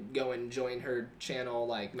 you can go and join her channel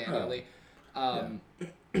manually.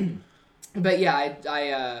 But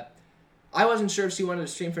yeah, I wasn't sure if she wanted to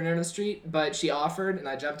stream for Nerd on the Street, but she offered, and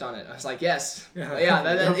I jumped on it. I was like, yes.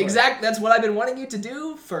 That's what I've been wanting you to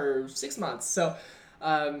do for 6 months. So,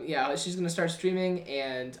 she's going to start streaming,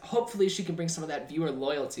 and hopefully she can bring some of that viewer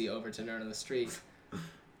loyalty over to Nerd on the Street.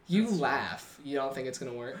 You laugh. You don't think it's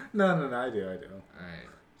going to work? No, I do. All right.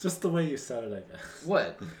 Just the way you said it, I guess.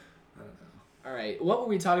 What? I don't know. All right. What were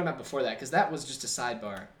we talking about before that? Because that was just a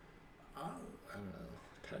sidebar. I don't know.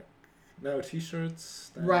 No,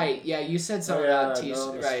 t-shirts. Right, yeah, you said something about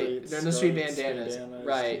t-shirts. Right, they're in the street bandanas.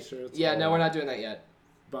 Right. T-shirts, yeah, no, we're not doing that yet.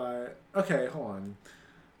 But, okay, hold on.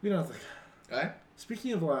 We don't have to... Okay.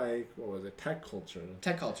 Speaking of, what was it? Tech culture.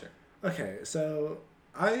 Tech culture. Okay, so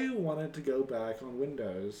I wanted to go back on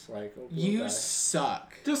Windows. You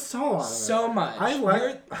suck. Just hold on. So much. I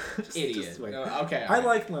like... idiot. Just wait. Okay. I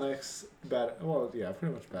like Linux better. Well, yeah,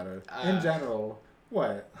 pretty much better. In general.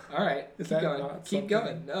 What? All right. Keep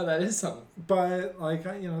going. No, that is something. But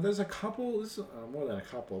there's a couple. More than a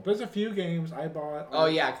couple. There's a few games I bought.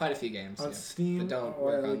 Quite a few games on Steam. That don't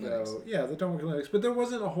work on Linux. Yeah, that don't work on Linux. But there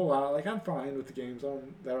wasn't a whole lot. I'm fine with the games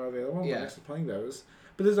that are available on Linux and playing those.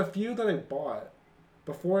 But there's a few that I bought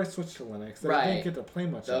before I switched to Linux that I didn't get to play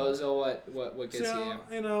much. Those are what gets you.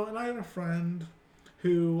 And I have a friend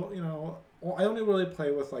who I only really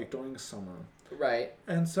play with during summer. Right.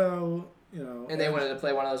 And so. And they wanted to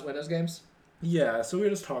play one of those Windows games? Yeah, so we were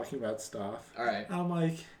just talking about stuff. All right. And I'm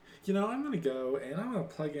like, I'm going to go and I'm going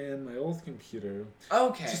to plug in my old computer.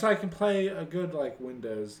 Okay. Just so I can play a good,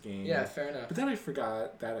 Windows game. Yeah, fair enough. But then I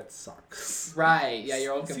forgot that it sucks. Right. Yeah,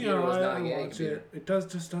 your old computer was not a gaming computer. It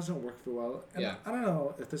just doesn't work very well. And I don't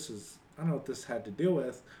know if I don't know what this had to do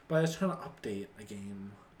with, but I was trying to update a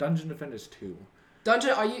game. Dungeon Defenders 2.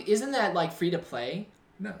 Isn't that, free to play?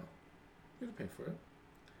 No. You have to pay for it.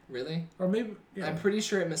 Really? Or maybe... Yeah. I'm pretty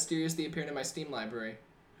sure it mysteriously appeared in my Steam library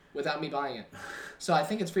without me buying it. So I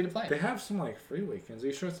think it's free to play. They have some, free weekends. Are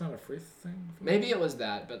you sure it's not a free thing? Maybe it was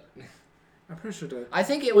that, but... I'm pretty sure that... I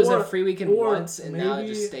think it was a free weekend once, and now it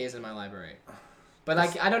just stays in my library. But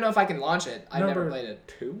I don't know if I can launch it. I've never played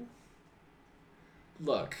it. 2?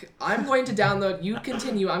 Look, I'm going to download... You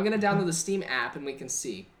continue. I'm going to download the Steam app, and we can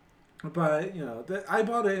see. But, I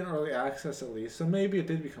bought it in early access at least, so maybe it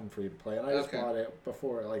did become free to play, and I just bought it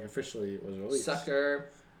before, officially it was released. Sucker.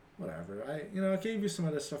 whatever. I gave you some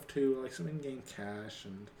other stuff too, like some in-game cash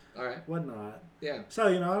and whatnot. Yeah. So,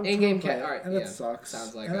 I'm in-game cash, alright, and it sucks.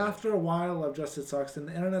 Sounds like and after a while of just it sucks, and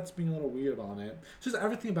the internet's being a little weird on it. Just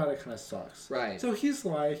everything about it kind of sucks. Right. So he's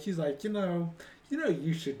like, you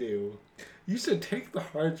should do. You should take the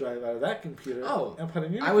hard drive out of that computer and put it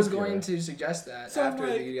in your computer. I was going to suggest that so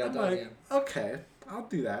after you got done. Like, okay, I'll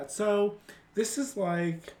do that. So this is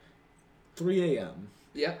like 3 a.m.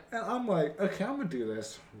 Yeah. And I'm like, okay, I'm going to do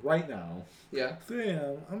this right now. Yeah. 3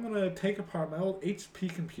 a.m. I'm going to take apart my old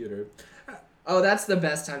HP computer. Oh, that's the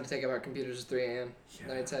best time to take apart computers is 3 a.m. Yeah.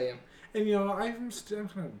 Let me tell you. And, I'm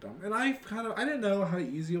kind of dumb. And I didn't know how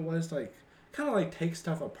easy it was to, take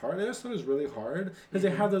stuff apart. I just thought it was really hard because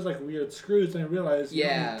they have those, weird screws, and I realized you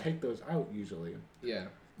don't take those out usually. Yeah.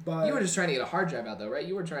 But you were just trying to get a hard drive out, though, right?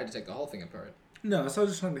 You were trying to take the whole thing apart. No, so I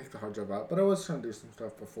was just trying to take the hard drive out, but I was trying to do some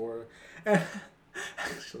stuff before. And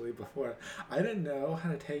actually, before, I didn't know how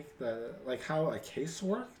to take how a case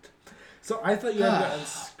worked. So I thought you had to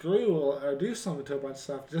unscrew or do something to a bunch of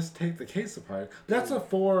stuff, just take the case apart. That's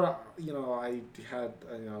before, I had,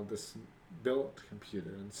 this built computer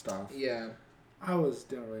and stuff. Yeah.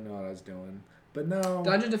 Didn't really know what I was doing. But now...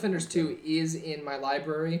 Dungeon Defenders 2 is in my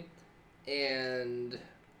library, and...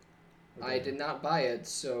 I did not buy it,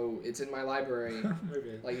 so it's in my library.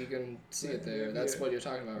 Maybe. You can see it there. That's what you're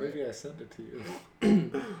talking about, right? Maybe I sent it to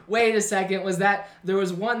you. Wait a second. There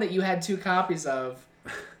was one that you had 2 copies of.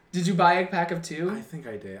 Did you buy a pack of 2? I think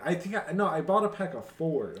I did. I bought a pack of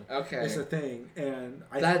 4. Okay. That's the thing, and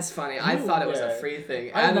That's funny. I thought it was a free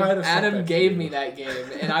thing. Adam gave me that game,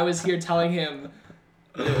 and I was here telling him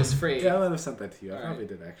that it was free. Yeah, I might have sent that to you. I probably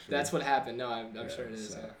did, actually. That's what happened. No, I'm sure it is.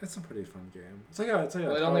 So it's a pretty fun game. Well,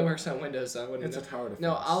 it only works on Windows, so I wouldn't know. It's a tower defense.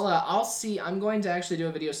 No, I'll see. I'm going to actually do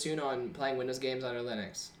a video soon on playing Windows games on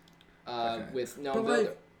Linux. With no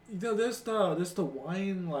builder. There's the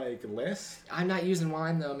wine list. I'm not using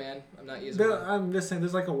wine though, man. I'm not using wine. I'm just saying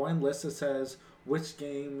there's a wine list that says which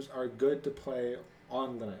games are good to play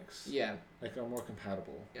on Linux. Yeah. Are more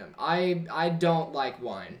compatible. Yeah. I don't like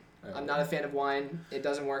wine. I'm not a fan of wine. It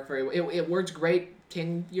doesn't work very well. It worked great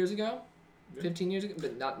 10 years ago, 15 years ago,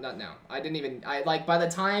 but not now. By the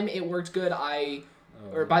time it worked good,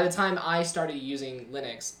 or by the time I started using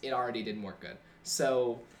Linux, it already didn't work good.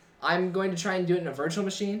 So I'm going to try and do it in a virtual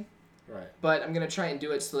machine. Right. But I'm going to try and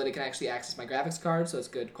do it so that it can actually access my graphics card, so it's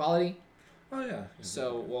good quality. Oh, yeah.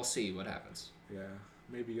 So we'll see what happens. Yeah.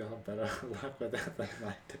 Maybe you'll have better luck with that than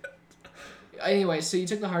I did. Anyway, so you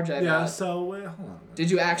took the hard drive out. Yeah, so wait, hold on.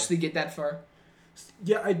 Did you actually get that far?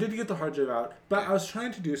 Yeah, I did get the hard drive out, but I was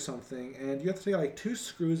trying to do something, and you have to take 2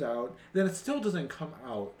 screws out, then it still doesn't come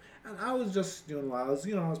out. And I was just doing what I was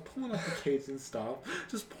pulling up the case and stuff,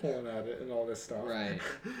 just pulling at it and all this stuff. Right.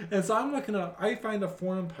 And so I'm looking up, I find a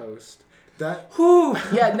forum post that... Whew!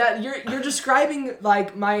 Yeah, now you're describing,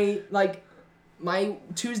 my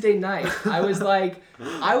Tuesday night. I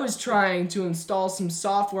was trying to install some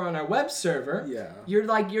software on our web server. Yeah.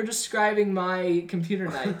 You're describing my computer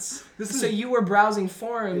nights. So you were browsing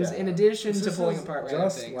forums in addition to pulling apart random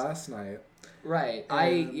things. Just last night. Right.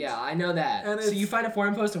 I know that. And so you find a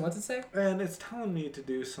forum post and what's it say? And it's telling me to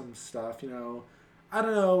do some stuff, I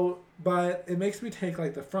don't know, but it makes me take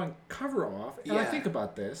the front cover off. And I think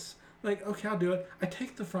about this. Okay, I'll do it. I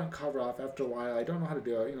take the front cover off after a while. I don't know how to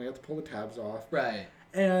do it. You have to pull the tabs off. Right.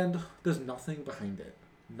 And there's nothing behind it.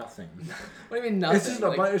 Nothing. What do you mean nothing? It's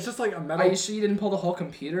just a metal... Are you sure you didn't pull the whole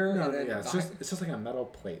computer? No, it's just a metal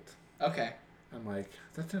plate. Okay. I'm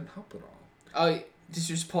that didn't help at all. Oh, did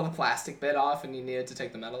you just pull the plastic bit off and you needed to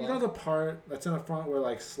take the metal off? You know the part that's in the front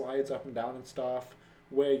where slides up and down and stuff?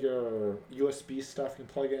 Where your USB stuff can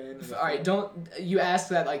plug in. All right, don't you ask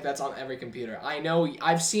that that's on every computer. I know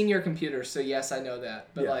I've seen your computer, so yes, I know that.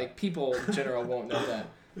 But people in general won't know that.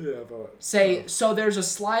 Yeah, but so there's a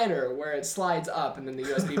slider where it slides up, and then the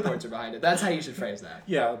USB ports are behind it. That's how you should phrase that.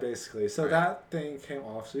 Yeah, basically. So that thing came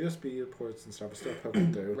off. So USB ports and stuff are still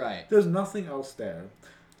poking through. Right. There's nothing else there.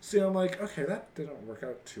 So I'm okay, that didn't work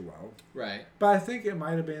out too well. Right. But I think it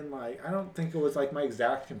might have been I don't think it was my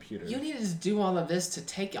exact computer. You needed to do all of this to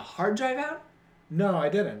take a hard drive out? No, I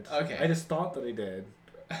didn't. Okay. I just thought that I did.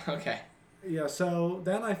 Okay. Yeah, so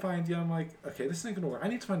then I find, I'm okay, this isn't going to work. I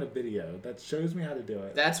need to find a video that shows me how to do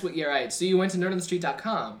it. That's what you're right. So you went to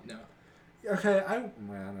nerdonthestreet.com. No. Okay, I don't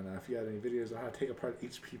know if you had any videos on how to take apart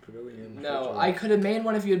HP Pavilion. No, I could have made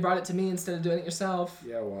one if you had brought it to me instead of doing it yourself.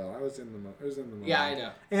 Yeah, well, I was in the moment. Yeah, I know.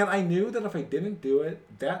 And I knew that if I didn't do it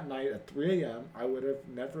that night at 3 a.m., I would have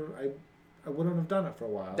never, I wouldn't have done it for a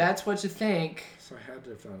while. That's what you think. So I had to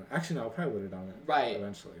have done it. Actually, no, I probably would have done it. Right.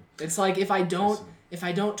 Eventually. It's like if I don't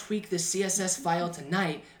tweak the CSS file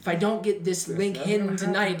tonight, if I don't get this link hidden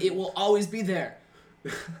tonight, it will always be there.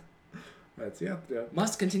 That's yeah.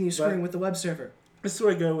 Must continue screwing with the web server. This is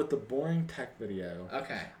where I go with the boring tech video.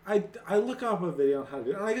 Okay. I look up a video on how to do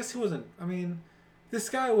it. And I guess he wasn't. I mean, this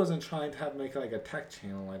guy wasn't trying to make like a tech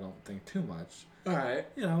channel. I don't think too much. All right.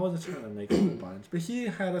 You know, I wasn't trying to make it a bunch, but he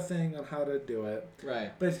had a thing on how to do it.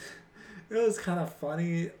 Right. But it was kind of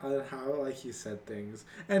funny on how like he said things,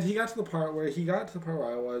 and he got to the part where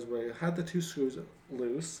I was, where he had the 2 screws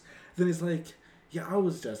loose. Then he's like, "Yeah, I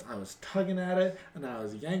was tugging at it, and I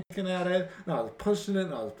was yanking at it, and I was pushing it,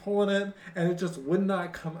 and I was pulling it, and it just would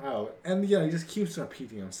not come out." And he just keeps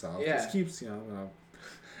repeating himself. Yeah. Just keeps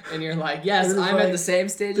And you're like, yes, I'm at the same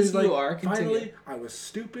stage as you are. Continue. Finally, I was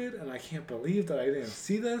stupid, and I can't believe that I didn't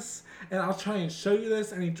see this, and I'll try and show you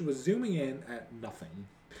this. And he was zooming in at nothing.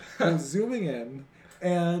 He was zooming in,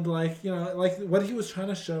 and like what he was trying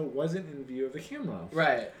to show wasn't in view of the camera.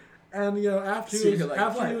 Right. And after he's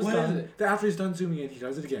done zooming in, he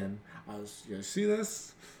does it again. See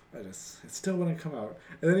this? It still wouldn't come out.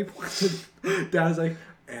 And then he pointed down. He's like,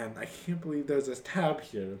 and I can't believe there's this tab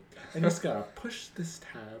here. And you just gotta push this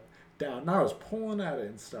tab down. Now I was pulling at it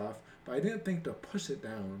and stuff, but I didn't think to push it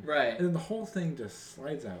down. Right. And then the whole thing just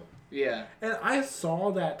slides out. Yeah. And I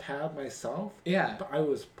saw that tab myself. Yeah. But I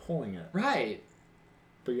was pulling it. Right.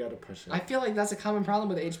 But you had to push it. I feel like that's a common problem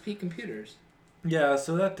with HP computers. Yeah,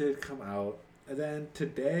 so that did come out. And then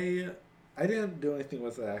today, I didn't do anything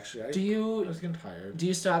with it, actually. I was getting tired. Do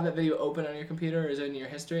you still have that video open on your computer, or is it in your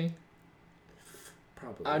history?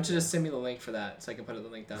 Probably. I want you to send me the link for that, so I can put the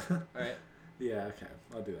link down. All right? Yeah, okay.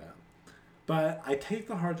 I'll do that. But I take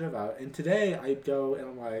the hard drive out, and today I go and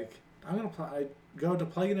I'm like, I go to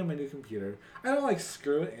plug it in my new computer. I don't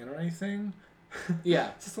screw it in or anything. Yeah.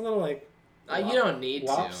 It's just a little you don't need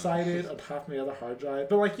lopsided on top of my other hard drive.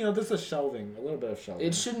 But there's a little bit of shelving.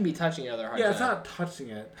 It shouldn't be touching your other hard drive. Yeah, it's not touching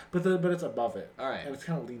it, but it's above it. All right. And it's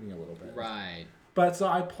kind of leaning a little bit. Right. But so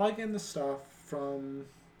I plug in the stuff from,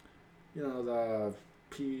 the I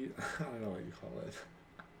don't know what you call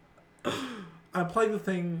it. I plug the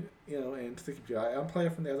thing, into the computer. I unplug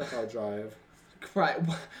it from the other hard drive. Right.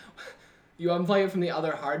 You unplug it from the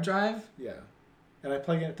other hard drive? Yeah. And I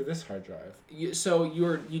plug it into this hard drive. You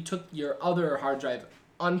took your other hard drive,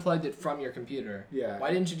 unplugged it from your computer. Yeah.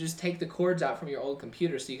 Why didn't you just take the cords out from your old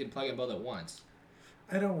computer so you could plug in both at once?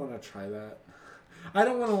 I don't want to try that. I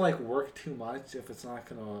don't want to work too much if it's not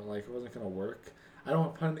gonna it wasn't gonna work. I don't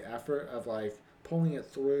want to put in the effort of pulling it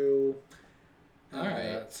through. All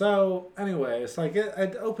right. So anyway, it's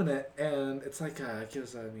I'd open it and it's it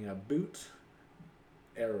gives me a boot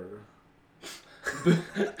error.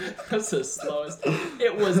 That's the slowest.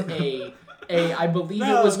 It was I believe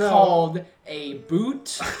it was called a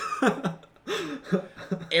boot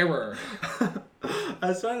error. I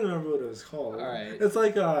was trying to remember what it was called. All right. It's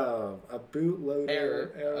a bootloader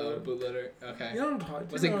error. Oh, bootloader. Okay. You know what I'm talking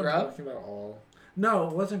about? Was it Grub? I'm talking about all. No,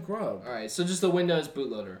 it wasn't Grub. All right, so just the Windows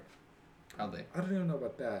bootloader, probably. I don't even know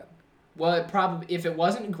about that. Well, if it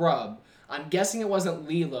wasn't Grub, I'm guessing it wasn't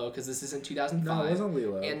Lilo because this is in 2005. No, it wasn't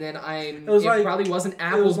Lilo. And then it probably wasn't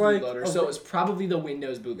Apple's bootloader, so it was probably the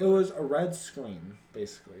Windows bootloader. It was a red screen,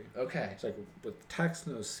 basically. Okay. It's with text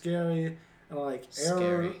and it was scary and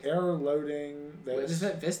scary. error loading. Wait, is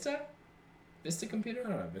that Vista? Vista computer? I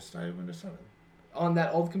don't know, Vista, I have Windows 7. On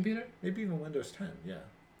that old computer? Maybe even Windows 10, yeah.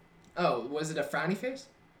 Oh, was it a frowny face?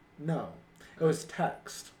 No, it was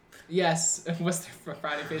text. Yes, was there a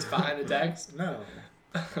frowny face behind the text? No.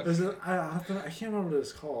 It was I can't remember what it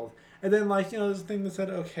was called. And then there's a thing that said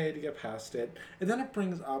okay to get past it. And then it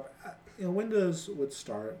brings up, Windows would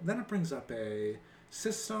start. Then it brings up a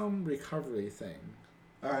system recovery thing.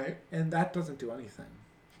 All right. And that doesn't do anything.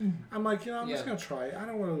 Mm-hmm. I'm I'm just going to try it. I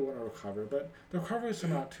don't really want to recover, but the recoveries are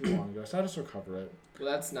not too long ago, so I'll just recover it. Well,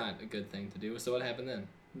 that's not a good thing to do. So what happened then?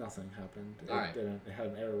 Nothing happened. All right. It had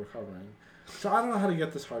an error recovering. So I don't know how to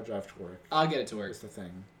get this hard drive to work. I'll get it to work. That's the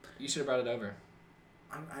thing. You should have brought it over.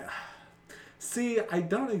 See, I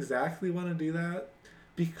don't exactly want to do that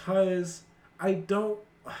because I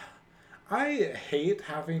hate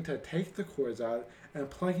having to take the cords out and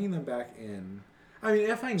plugging them back in. I mean,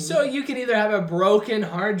 if I need... So you can either have a broken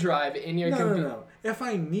hard drive in your computer... No. If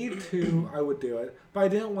I need to, I would do it. But I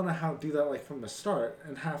didn't want to do that from the start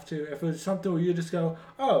and have to... If it was something where you just go,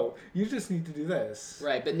 oh, you just need to do this.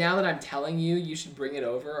 Right, but now that I'm telling you, you should bring it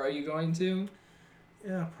over. Are you going to?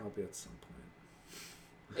 Yeah, probably at some point.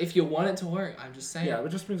 If you want it to work, I'm just saying. Yeah, it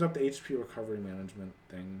just brings up the HP recovery management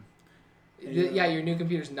thing. Yeah, your new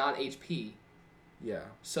computer's not HP. Yeah.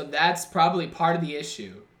 So that's probably part of the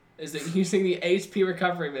issue, is that using the HP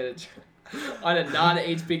recovery manager on a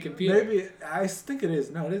non-HP computer. Maybe, I think it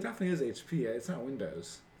is. No, it definitely is HP. It's not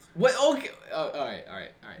Windows. What? Okay. Oh, all right.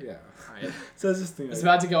 Yeah. All right. So it's just It's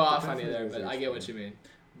about to go off on you there, but I get what you mean.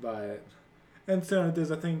 But, and so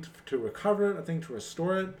there's a thing to recover it, a thing to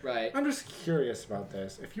restore it. Right. I'm just curious about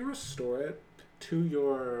this. If you restore it to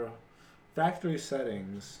your factory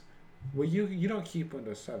settings, well, you don't keep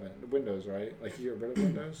Windows, right? Like, you get rid of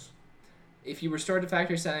Windows? If you restore to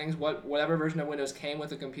factory settings, whatever version of Windows came with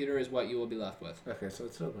the computer is what you will be left with. Okay, so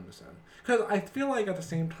it's still Windows 7. Because I feel like at the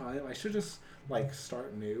same time, I should just, like,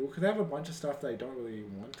 start new. Because I have a bunch of stuff that I don't really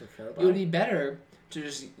want to care about. It would be better to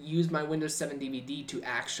just use my Windows 7 DVD to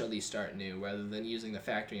actually start new rather than using the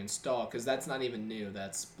factory install, because that's not even new,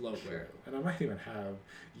 that's bloatware. And I might even have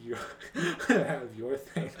your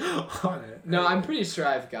thing on it. No, I'm pretty sure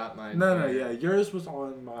I've got mine. No, yeah, yours was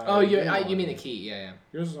on my... Oh, you mean the key, yeah.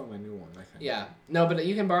 Yours was on my new one, I think. Yeah, no, but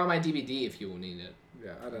you can borrow my DVD if you will need it.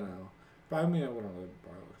 Yeah, I don't know. But I mean, I wouldn't let it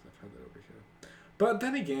borrow it because I've had that over here. But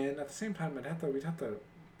then again, at the same time, we'd have to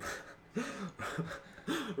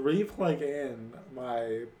re-plug in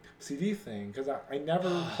my CD thing because I never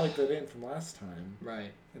plugged it in from last time.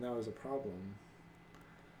 Right. And that was a problem.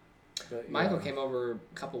 But, yeah. Michael came over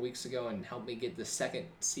a couple weeks ago and helped me get the second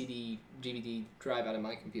CD DVD drive out of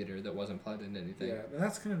my computer that wasn't plugged into anything. Yeah, and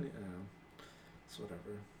that's gonna it's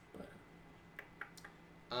whatever. But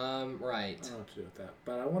right. I don't know what to do with that.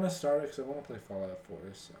 But I want to start it because I want to play Fallout 4.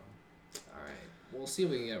 So. All right. We'll see if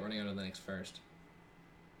we can get it running on Linux first.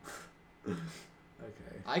 Okay.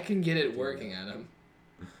 I can get it working, Adam.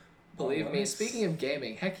 Believe me. Speaking of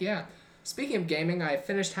gaming, heck yeah. Speaking of gaming, I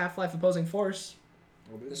finished Half-Life Opposing Force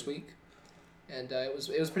this week, and it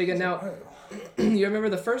was pretty good. Now, you remember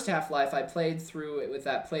the first Half-Life? I played through it with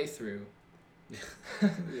that playthrough,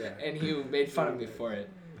 Yeah. and you made fun of me for it.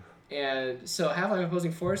 And so Half-Life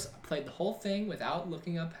Opposing Force, I played the whole thing without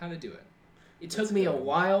looking up how to do it. It took me a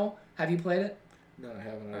while. Have you played it? No, I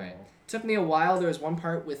haven't at all. It took me a while. There was one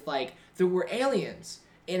part with, like, there were aliens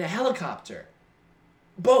in a helicopter.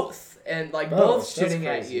 Both. And, like, both shooting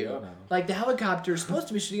at you. Like, the helicopter is supposed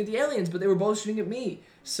to be shooting at the aliens, but they were both shooting at me.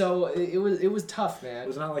 So it was tough, man.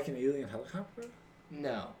 Was it not like an alien helicopter?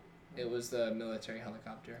 No. It was the military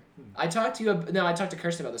helicopter. I talked to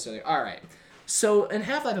Kirsten about this earlier. All right. So in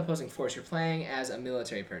Half-Life Opposing Force, you're playing as a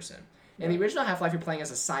military person. In the original Half-Life, you're playing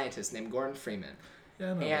as a scientist named Gordon Freeman.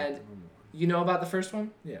 Yeah, I know. And you know about the first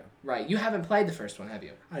one? Yeah. Right. You haven't played the first one, have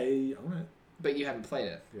you? I own it. But you haven't played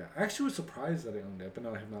it. Yeah. I actually was surprised that I owned it, but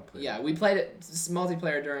no, I have not played it. Yeah, we played it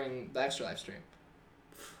multiplayer during the Extra Life stream.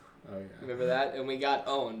 Oh, yeah. Remember that? And we got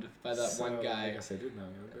owned by that one guy. I guess I did know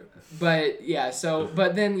you owned it. But, yeah,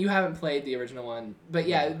 but then you haven't played the original one. But,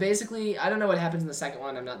 yeah, basically, I don't know what happens in the second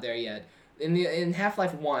one. I'm not there yet. In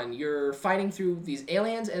Half-Life 1, you're fighting through these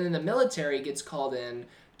aliens, and then the military gets called in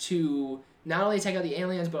to not only take out the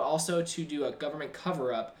aliens, but also to do a government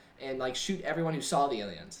cover-up and, like, shoot everyone who saw the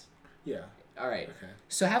aliens. Yeah. All right. Okay.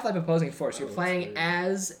 So Half-Life Opposing Force, you're playing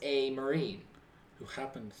as a Marine. Who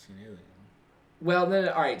happened to see an alien. Well, then,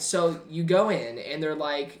 all right. So you go in, and they're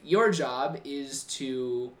like, your job is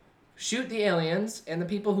to shoot the aliens and the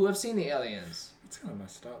people who have seen the aliens. It's kind of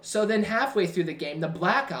messed up. So then halfway through the game, the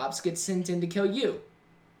Black Ops get sent in to kill you.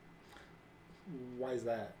 Why is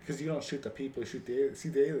that? Because you don't shoot the people, you see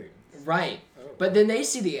the aliens. Right. Oh. But then they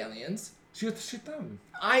see the aliens. So you have to shoot them.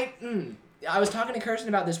 I was talking to Kirsten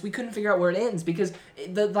about this. We couldn't figure out where it ends because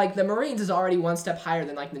the Marines is already one step higher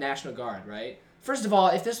than like the National Guard, right? First of all,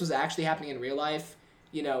 if this was actually happening in real life,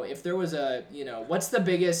 if there was what's the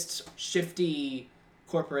biggest shifty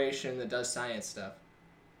corporation that does science stuff?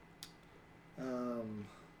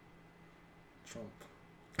 Trump.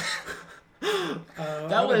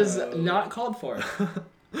 That was not called for.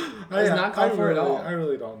 That was not called for at all. I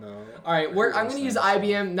really don't know. All right, I'm going to use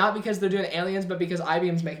IBM, not because they're doing aliens, but because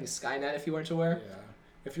IBM's making Skynet, if you weren't aware. Yeah.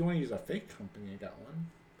 If you want to use a fake company, I got one.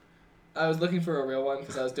 I was looking for a real one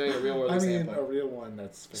because I was doing a real world example. A real one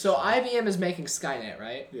that's fictional. So IBM is making Skynet,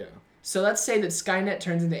 right? Yeah. So let's say that Skynet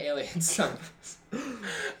turns into aliens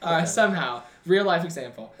somehow. Real life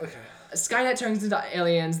example. Okay. Skynet turns into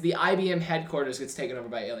aliens. The IBM headquarters gets taken over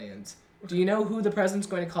by aliens. Do you know who the president's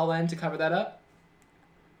going to call in to cover that up?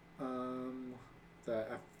 The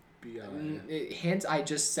FBI. Hint, I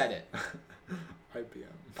just said it.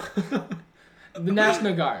 IBM. The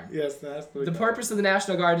National Guard. Yes, the National Guard. The purpose of the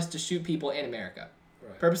National Guard is to shoot people in America.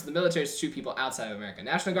 Right. Purpose of the military is to shoot people outside of America.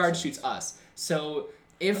 National Guard shoots us. So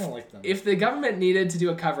I don't like them. if the government needed to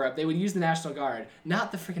do a cover-up, they would use the National Guard,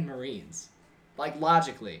 not the freaking Marines. Like,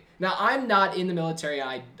 logically. Now, I'm not in the military.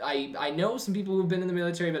 I know some people who've been in the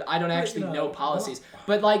military, but I don't actually know policies.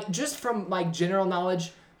 But, like, just from, like, general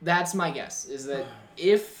knowledge, that's my guess, is that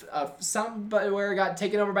if somewhere got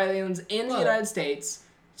taken over by aliens in the United States,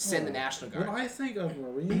 send the National Guard. When I think of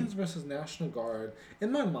Marines versus National Guard,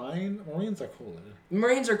 in my mind, Marines are cooler.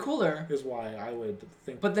 Marines are cooler. Is why I would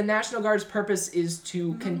think. But the National Guard's purpose is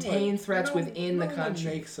to contain threats within the country. No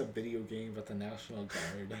one makes a video game with the National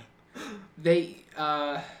Guard. They,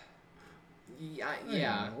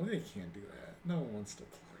 Yeah. No, they can't do that. No one wants to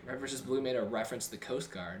play. Red vs. Blue made a reference to the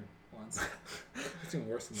Coast Guard once. It's even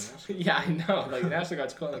worse than the National Guard. Yeah, I know. Like, the National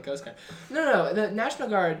Guard's cooler than the Coast Guard. No. The National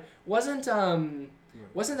Guard wasn't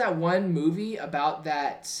that one movie about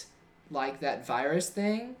that, like, that virus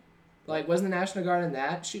thing? Like, wasn't the National Guard in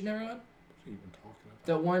that shooting everyone? What are you even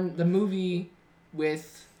talking about? The movie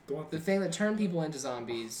with the thing that turned people into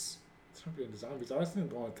zombies. Turned people into zombies. I was thinking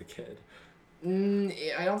the one with the kid.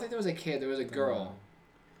 I don't think there was a kid. There was a girl.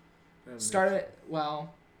 There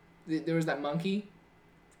was that monkey.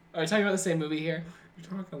 Are we talking about the same movie here?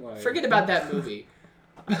 You're talking like... Forget about that movie.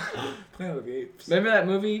 Planet of the Apes. Remember that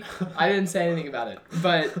movie? I didn't say anything about it.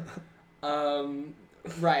 But,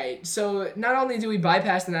 right. So, not only do we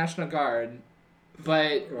bypass the National Guard,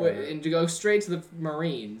 but and to go straight to the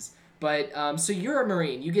Marines, but, so you're a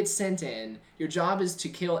Marine. You get sent in. Your job is to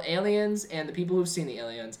kill aliens and the people who've seen the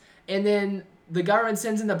aliens. And then the government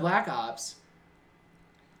sends in the Black Ops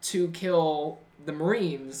to kill the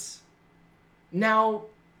Marines. Now,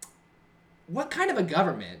 what kind of a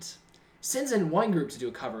government sends in one group to do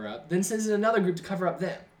a cover-up, then sends in another group to cover up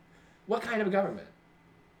them? What kind of a government?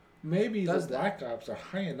 Maybe the Black Ops are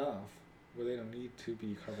high enough where they don't need to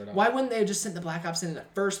be covered up. Why wouldn't they have just sent the Black Ops in the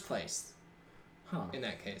first place? Huh. In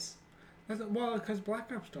that case. Well, because Black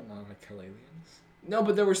Ops don't know how to kill aliens. No,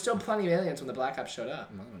 but there were still plenty of aliens when the Black Ops showed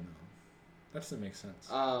up. I don't know. That doesn't make sense.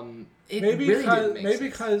 Maybe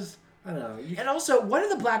because I don't know. And also, what are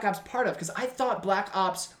the Black Ops part of? Because I thought Black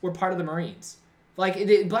Ops were part of the Marines.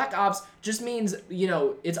 Like, Black Ops just means,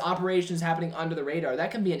 it's operations happening under the radar.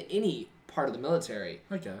 That can be in any part of the military.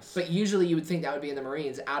 I guess. But usually you would think that would be in the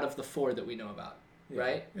Marines out of the four that we know about. Yeah,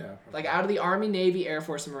 right? Yeah. Probably. Like, out of the Army, Navy, Air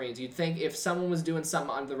Force, and Marines, you'd think if someone was doing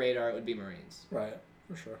something under the radar, it would be Marines. Right.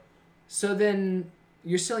 For sure. So then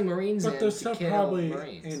you're stealing Marines but in they're to still kill probably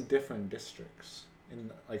Marines. In different districts. In,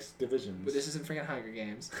 like, divisions. But this isn't freaking Hunger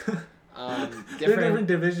Games. There are different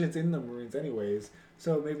divisions in the Marines anyways,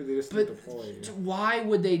 so maybe they just deploy. Why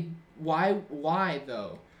would they... Why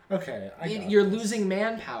though? Okay, You're losing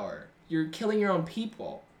manpower. You're killing your own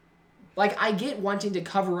people. Like, I get wanting to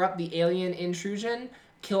cover up the alien intrusion,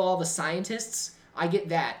 kill all the scientists. I get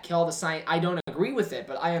that. Kill all the science. I don't agree with it,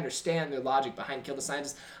 but I understand the logic behind kill the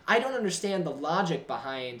scientists. I don't understand the logic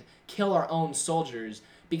behind kill our own soldiers,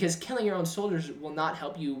 because killing your own soldiers will not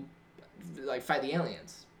help you, like, fight the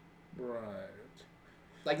aliens. Right.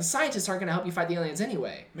 Like, the scientists aren't going to help you fight the aliens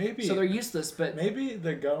anyway. Maybe. So they're useless, but... Maybe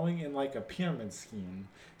they're going in, like, a pyramid scheme.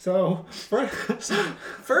 So, first...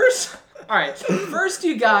 Alright, first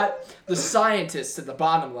you got the scientists at the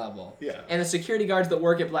bottom level. Yeah. And the security guards that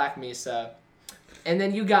work at Black Mesa. And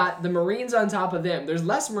then you got the Marines on top of them. There's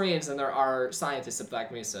less Marines than there are scientists at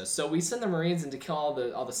Black Mesa. So we send the Marines in to kill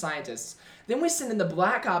all the scientists. Then we send in the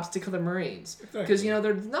Black Ops to kill the Marines. Because,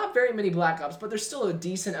 there's not very many Black Ops, but there's still a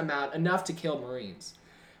decent amount, enough to kill Marines.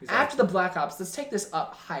 Exactly. After the Black Ops, let's take this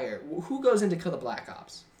up higher. Who goes in to kill the Black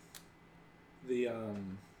Ops? The,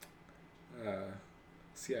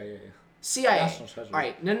 CIA. CIA. National Treasure. All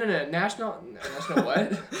right. No. National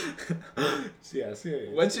what? Yeah, CIA.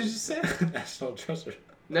 What did you say? National Treasure.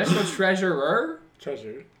 National Treasurer?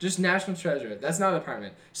 Treasure. Just National Treasure. That's not a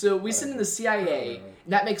department. So we send in the CIA.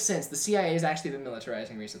 That makes sense. The CIA has actually been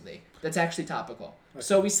militarizing recently. That's actually topical. Okay.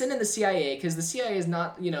 So we send in the CIA because the CIA is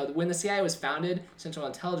not, when the CIA was founded, Central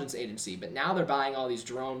Intelligence Agency, but now they're buying all these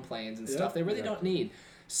drone planes and stuff they really don't need.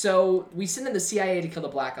 So we send in the CIA to kill the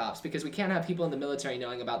Black Ops because we can't have people in the military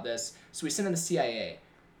knowing about this. So we send in the CIA.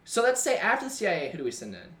 So let's say after the CIA, who do we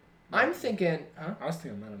send in? I'm thinking, huh? I was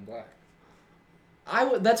thinking Men in Black.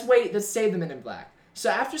 Let's save the Men in Black. So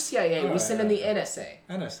after CIA, we send in the NSA.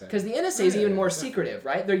 NSA. Because the NSA is even more secretive,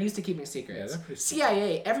 right? They're used to keeping secrets. Yeah,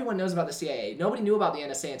 CIA, everyone knows about the CIA. Nobody knew about the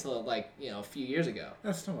NSA until, a few years ago.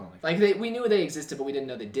 That's still not like we knew they existed, but we didn't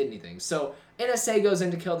know they did anything. So NSA goes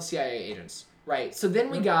in to kill the CIA agents. Right, so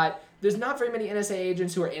then there's not very many NSA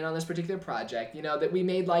agents who are in on this particular project, that we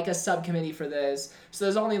made like a subcommittee for this, so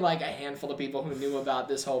there's only like a handful of people who knew about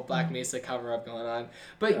this whole Black Mesa cover-up going on.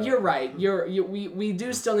 But you're right, we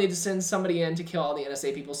do still need to send somebody in to kill all the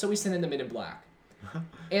NSA people, so we send in the Men in Black.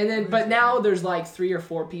 And then, but now there's like 3 or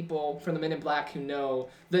 4 people from the Men in Black who know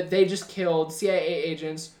that they just killed CIA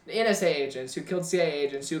agents, NSA agents, who killed CIA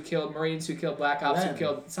agents, who killed Marines, who killed Black Ops, who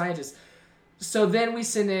killed scientists. So then we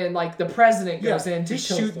send in, like, the president goes in to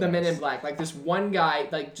shoot the Men in Black. Like, this one guy,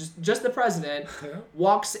 like, just the president,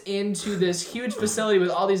 walks into this huge facility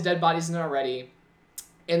with all these dead bodies in it already.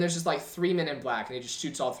 And there's just, like, 3 Men in Black, and he just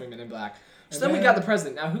shoots all 3 Men in Black. So then we got the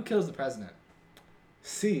president. Now, who kills the president?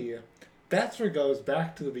 See, that's where it goes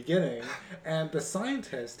back to the beginning, and the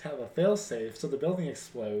scientists have a failsafe, so the building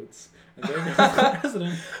explodes, and there goes the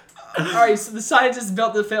president. Alright, so the scientists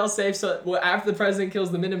built the failsafe, so after the president kills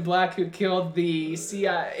the Men in Black, who killed the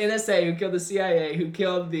NSA, who killed the CIA, who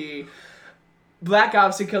killed the Black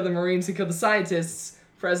Ops, who killed the Marines, who killed the scientists,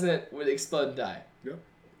 president would explode and die. Yep.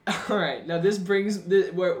 Alright, now this brings,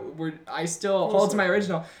 I still hold to my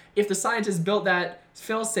original. If the scientists built that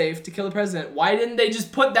failsafe to kill the president, why didn't they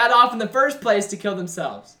just put that off in the first place to kill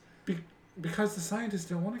themselves? Because the scientists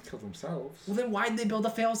didn't want to kill themselves. Well, then why did they build a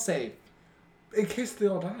failsafe? In case they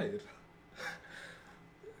all died.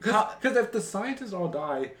 Because if the scientists all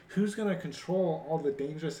die, who's going to control all the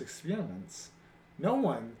dangerous experiments? No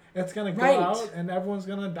one. It's going to go out and everyone's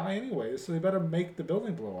going to die anyway, so they better make the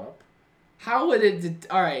building blow up. How would it...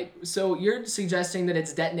 Alright, so you're suggesting that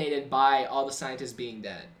it's detonated by all the scientists being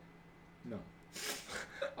dead? No.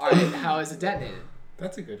 Alright, how is it detonated?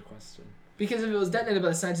 That's a good question. Because if it was detonated by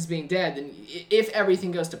the scientists being dead, then if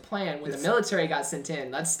everything goes to plan, when the military got sent in,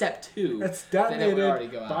 that's step 2. It's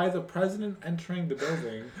detonated by the president entering the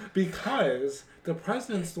building because the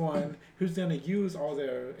president's the one who's going to use all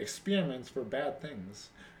their experiments for bad things.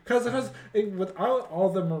 Because without all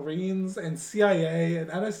the Marines and CIA and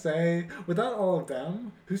NSA, without all of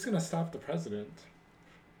them, who's going to stop the president?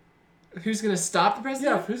 Who's going to stop the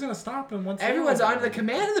president? Yeah, who's going to stop him? Everyone's under the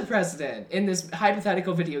command of the president in this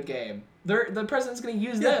hypothetical video game. The president's going to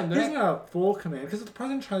use them. He's going to have full command. Because if the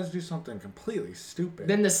president tries to do something completely stupid,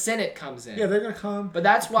 then the Senate comes in. Yeah, they're going to come. But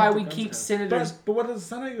that's why we keep senators. But what is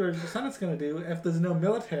the Senate's going to do if there's no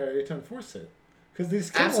military to enforce it? Because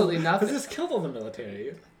these absolutely nothing. Because this killed all the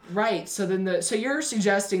military. Right. So then so you're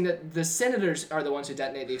suggesting that the senators are the ones who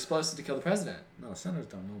detonate the explosives to kill the president? No, the senators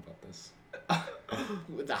don't know about this.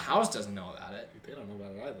 The House doesn't know about it. They don't know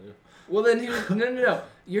about it either. Well, then no.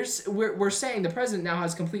 We're saying the president now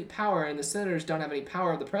has complete power, and the senators don't have any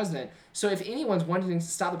power of the president. So if anyone's wanting to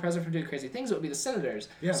stop the president from doing crazy things, it would be the senators.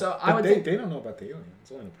 Yeah. So they don't know about the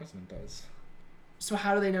aliens. Only the president does. So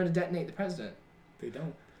how do they know to detonate the president? They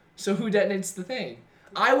don't. So who detonates the thing?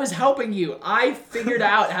 I was helping you. I figured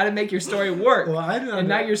out how to make your story work. Well, I didn't. And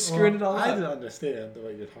now you're screwing it all up. I didn't understand the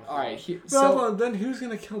way you're talking. All right. Well, then who's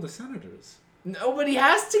gonna kill the senators? Nobody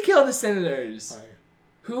has to kill the senators.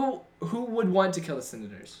 Why? Who would want to kill the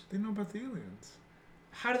senators? They know about the aliens.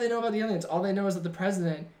 How do they know about the aliens? All they know is that the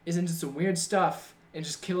president is into some weird stuff and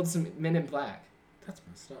just killed some Men in Black. That's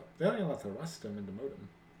messed up. They don't even have to arrest him and demote him.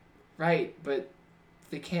 Right, but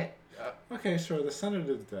they can't. Okay, sure. The Senate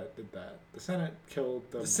did that. The Senate killed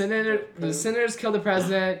the senators killed the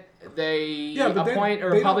president. They appoint a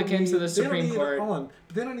Republican to the Supreme Court.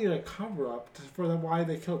 But they don't need a cover-up for why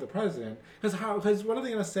they killed the president. Because what are they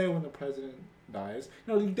going to say when the president dies?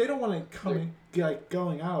 They don't want to come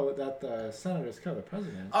going out that the senators killed the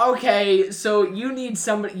president. Okay, so you need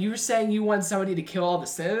somebody. You're saying you want somebody to kill all the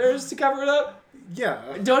senators to cover it up? Yeah.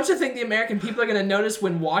 Don't you think the American people are going to notice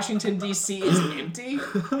when Washington, D.C. is empty?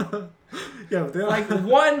 Yeah, but like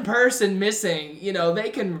one person missing, they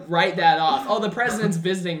can write that off. Oh, the president's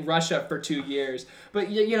visiting Russia for 2 years. But,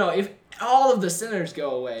 if all of the senators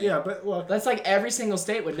go away. Yeah, but look. That's like every single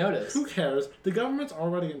state would notice. Who cares? The government's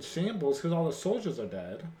already in shambles because all the soldiers are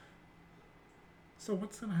dead. So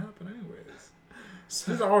what's going to happen anyways?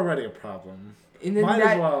 There's already a problem. Might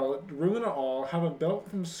as well ruin it all, have them built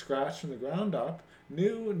from scratch, from the ground up,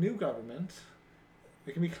 new government.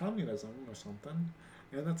 It can be communism or something,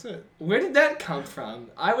 and that's it. Where did that come from?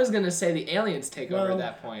 I was going to say the aliens take over at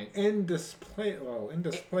that point. In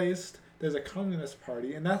Displaced, there's a communist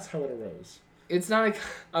party, and that's how it arose. It's not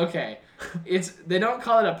okay. They don't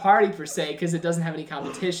call it a party per se because it doesn't have any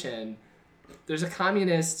competition. There's a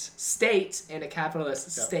communist state and a capitalist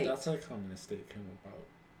state. That's how a communist state came about.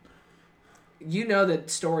 You know the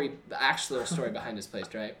actual story behind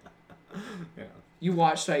Displaced, right? Yeah. You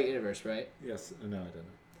watched Stargate Universe, right? Yes. No,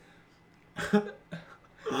 I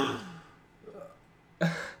didn't.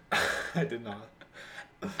 I did not.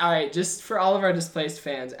 All right, just for all of our Displaced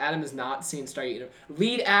fans, Adam has not seen Stargate Universe.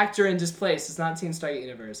 Lead actor in Displaced has not seen Stargate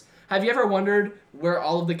Universe. Have you ever wondered where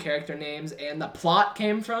all of the character names and the plot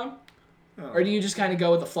came from? Or do you just kind of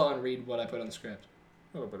go with the flow and read what I put on the script?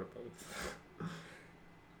 A little bit of both.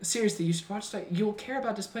 Seriously, you should watch that. You'll care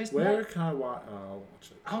about Displaced. Where can I watch? I'll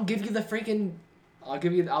watch it. I'll give you the freaking.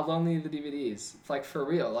 I'll loan you the DVDs. Like for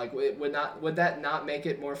real. Like would that not make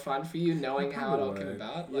it more fun for you knowing how it all came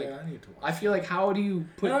about? Like, yeah, I need to watch. I feel like how do you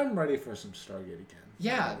put? I'm ready for some Stargate again.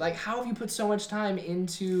 Yeah, like how have you put so much time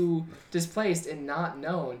into Displaced and not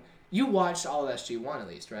known? You watched all of SG-1 at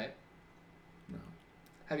least, right? No.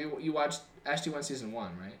 Have you watched SG-1 season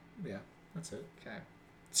 1, right? Yeah, that's it. Okay.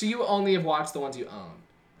 So you only have watched the ones you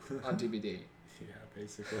own on DVD. Yeah,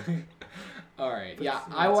 basically. All right. But, yeah,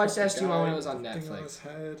 I watched SG-1 when it was on Thing on Netflix. his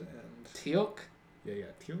head and... Teal'c? Yeah,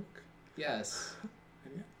 Teal'c. Yes.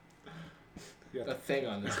 And yeah. The thing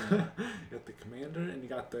on this one. You got the commander, and you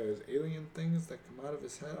got those alien things that come out of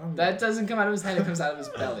his head. That doesn't come out of his head, it comes out of his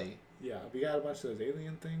belly. Yeah, we got a bunch of those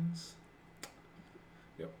alien things.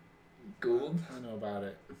 Yep. Gould? I know about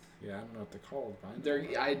it. Yeah, I don't know what they're called. But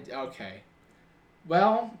okay.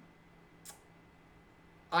 Well,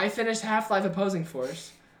 I finished Half-Life Opposing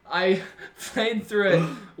Force. I played through it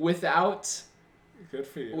without Good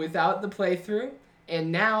for you. Without the playthrough.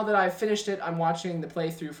 And now that I've finished it, I'm watching the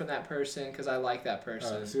playthrough from that person because I like that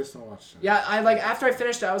person. So you just don't watch it. Yeah, after I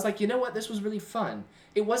finished it, I was like, you know what? This was really fun.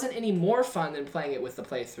 It wasn't any more fun than playing it with the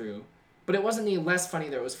playthrough, but it wasn't any less fun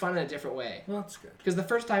either. It was fun in a different way. Well, that's good. Because the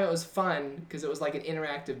first time it was fun because it was like an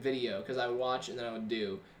interactive video because I would watch and then I would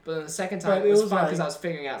do. But then the second time it was fun because I was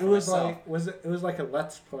figuring out for myself. It was like a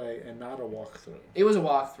let's play and not a walkthrough. It was a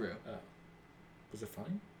walkthrough. Oh. Was it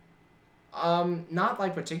funny? Not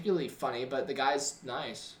like particularly funny, but the guy's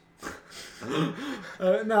nice. No,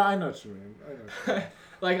 I know what you mean.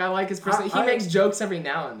 Like I like his person. He makes jokes every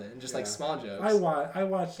now and then, just like small jokes. I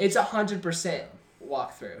watched. It's 100%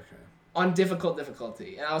 walkthrough on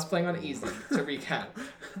difficulty, and I was playing on easy to recap.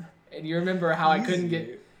 And you remember how I couldn't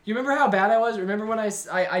get. You remember how bad I was? Remember when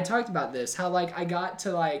I talked about this? How like I got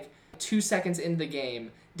to like 2 seconds into the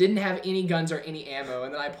game. Didn't have any guns or any ammo,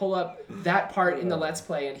 and then I pull up that part in the Let's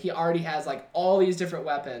Play, and he already has like all these different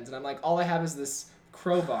weapons, and I'm like, all I have is this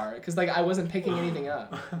crowbar, because like I wasn't picking anything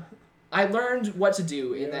up. I learned what to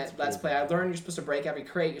do in that Let's Play. I learned you're supposed to break every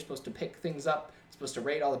crate, you're supposed to pick things up, you're supposed to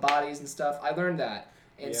rate all the bodies and stuff. I learned that,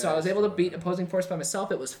 and so I was able to beat Opposing Force by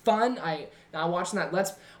myself. It was fun. Now watching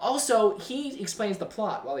that Also, he explains the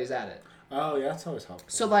plot while he's at it. Oh yeah, that's always helpful.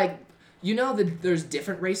 So like, you know that there's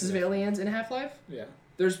different races of aliens in Half-Life. Yeah.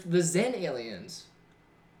 There's the Zen aliens.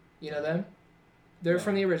 You know them? They're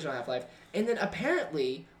from the original Half-Life. And then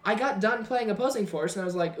apparently, I got done playing Opposing Force, and I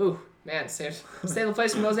was like, ooh, man, save the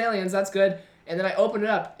place from those aliens, that's good. And then I opened it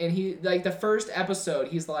up, and he, like, the first episode,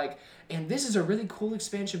 he's like, and this is a really cool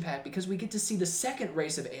expansion pack, because we get to see the second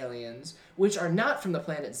race of aliens, which are not from the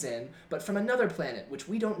planet Zen, but from another planet, which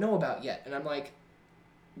we don't know about yet. And I'm like,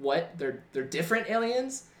 what? They're different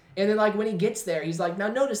aliens? And then, like, when he gets there, he's like, now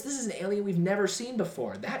notice, this is an alien we've never seen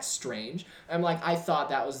before. That's strange. I'm like, I thought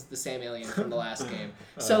that was the same alien from the last game.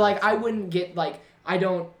 So, like, I wouldn't get, like, I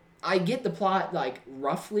get the plot, like,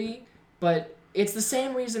 roughly, but it's the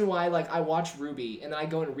same reason why, like, I watch Ruby, and then I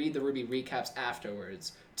go and read the Ruby recaps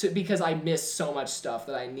afterwards. Because I miss so much stuff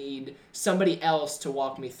that I need somebody else to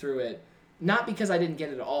walk me through it. Not because I didn't get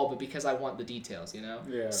it at all, but because I want the details, you know?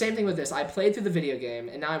 Yeah. Same thing with this. I played through the video game,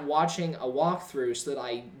 and now I'm watching a walkthrough so that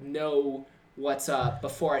I know what's up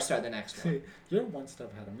before I start the next one. You're one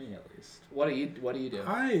step ahead of me, at least. What do you do?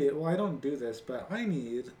 I don't do this, but I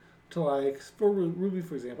need to, like, for Ruby,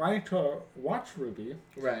 for example, I need to watch Ruby.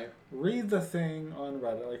 Right. Read the thing on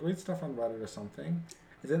Reddit, like, read stuff on Reddit or something.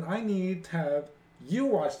 And then I need to have you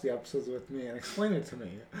watch the episodes with me and explain it to me.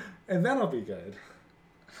 And then I'll be good.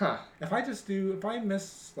 Huh. If I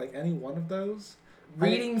miss, like, any one of those...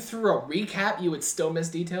 Reading through a recap, you would still miss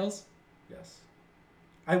details? Yes.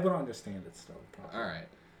 I would understand it still, probably. Alright.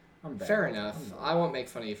 I'm bad. Fair enough. I won't make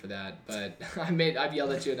fun of you for that, but I've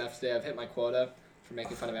yelled at you enough today. I've hit my quota for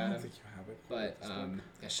making fun of Adam. I don't think you have it. But,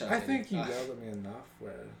 yeah, shut up. I think you yelled at me enough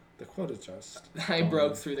where the quota's just... I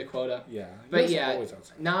broke through the quota. Yeah. But yeah,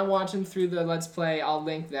 now I'm watching through the Let's Play. I'll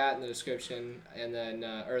link that in the description, and then,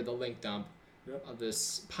 or the link dump. Yep. Of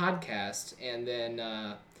this podcast, and then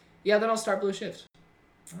then I'll start Blue Shift.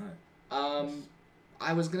 All right.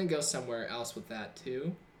 I was gonna go somewhere else with that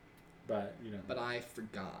too, but I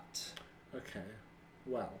forgot. Okay,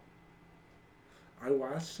 well, I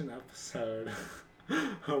watched an episode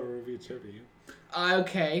of Ruby Chibi.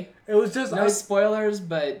 Okay. It was just no spoilers,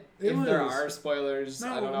 but if there are spoilers,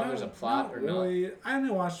 I don't know if there's a plot or really. not. I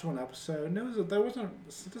only watched one episode, and it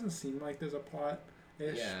doesn't seem like there's a plot.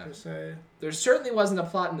 Per se. There certainly wasn't a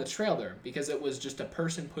plot in the trailer because it was just a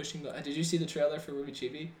person pushing the... Did you see the trailer for Ruby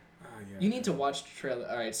Chibi? yeah. You need to watch the trailer.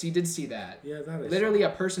 All right, so you did see that. Yeah, that is literally a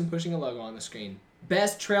person pushing a logo on the screen.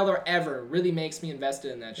 Best trailer ever. Really makes me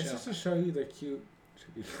invested in that show. It's just to show you the cute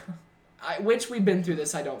chibi. Which we've been through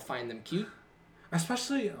this. I don't find them cute.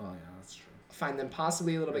 Especially, oh yeah, that's true. Find them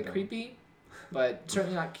possibly a little bit creepy, but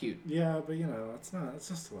certainly not cute. Yeah, but it's not. It's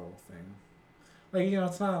just a little thing. Like,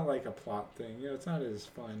 it's not like a plot thing. It's not as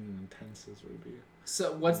fun and intense as Ruby.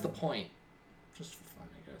 So what's the point? Just for fun,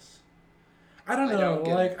 I guess. I don't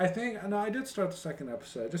know. I did start the second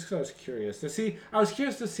episode just because I was curious to see. I was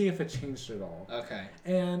curious to see if it changed at all. Okay.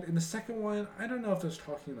 And in the second one, I don't know if there's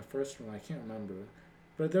talking in the first one. I can't remember,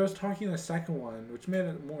 but there was talking in the second one, which made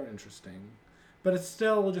it more interesting. But it's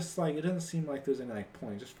still just like it doesn't seem like there's any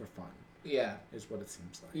point, just for fun. Yeah. Is what it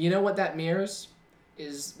seems like. You know what that mirrors?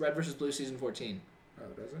 Is Red vs. Blue season 14. Oh,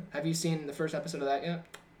 does it? Have you seen the first episode of that yet?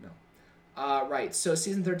 No. Right. So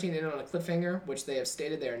season 13 ended on a cliffhanger, which they have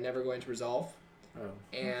stated they are never going to resolve.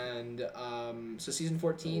 Oh. And so season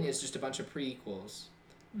 14 is just a bunch of prequels,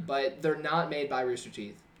 but they're not made by Rooster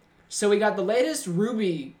Teeth. So we got the latest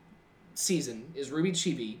Ruby season is Ruby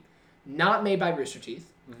Chibi, not made by Rooster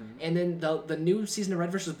Teeth, and then the new season of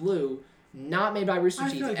Red vs. Blue, not made by Rooster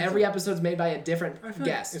Teeth. Like every episode's made by a different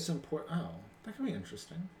guest. Like it's important. Oh, that could be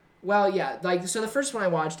interesting. Well, yeah, so the first one I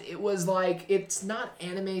watched, it was like it's not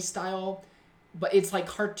anime style, but it's like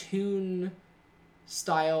cartoon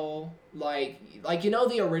style, like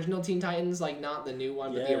the original Teen Titans, like not the new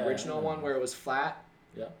one, but the original one where it was flat.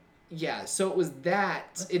 Yeah. Yeah, so it was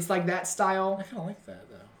that. It's like that style. I kind of like that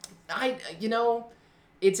though.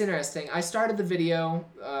 It's interesting. I started the video,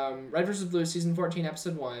 Red vs. Blue, season 14,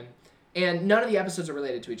 episode 1, and none of the episodes are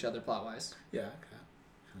related to each other plot-wise. Yeah, okay.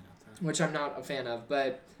 Which I'm not a fan of,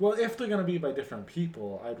 but... Well, if they're going to be by different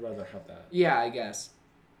people, I'd rather have that. Yeah, I guess.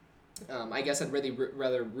 I guess I'd really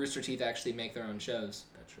rather Rooster Teeth actually make their own shows.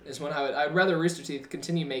 That's true. Is when I'd rather Rooster Teeth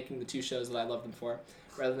continue making the two shows that I love them for,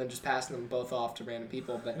 rather than just passing them both off to random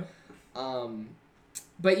people.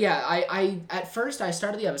 But yeah, I at first I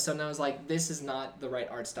started the episode and I was like, this is not the right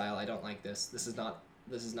art style. I don't like this. This is not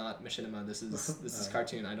machinima. This is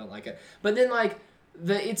cartoon. I don't like it. But then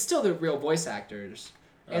it's still the real voice actors.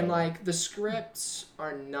 And the scripts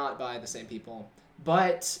are not by the same people,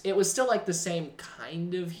 but it was still the same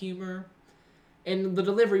kind of humor, and the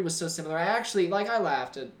delivery was so similar. I actually I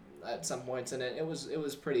laughed at some points in it. It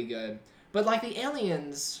was pretty good. But the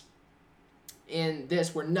aliens in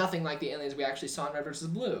this were nothing like the aliens we actually saw in Red vs.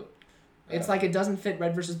 Blue. It's it doesn't fit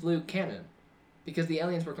Red vs. Blue canon, because the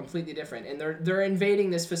aliens were completely different, and they're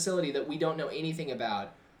invading this facility that we don't know anything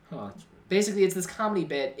about. Huh. Basically, it's this comedy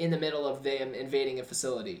bit in the middle of them invading a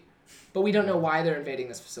facility, but we don't know why they're invading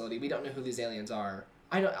this facility. We don't know who these aliens are.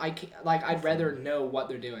 I'd rather know what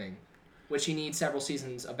they're doing, which you need several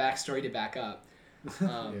seasons of backstory to back up.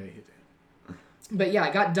 Yeah, you do. But yeah,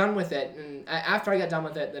 I got done with it, and after I got done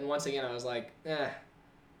with it, then once again I was like,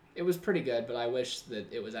 it was pretty good, but I wish that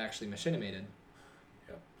it was actually machinimated.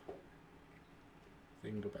 Yep. We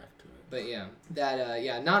can go back to it. But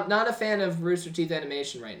yeah, not a fan of Rooster Teeth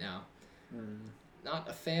animation right now. Not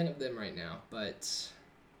a fan of them right now, but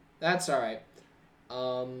that's all right.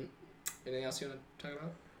 Anything else you want to talk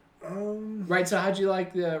about? Right. So how'd you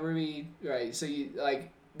like the Ruby? Right. So you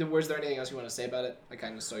was there anything else you want to say about it? I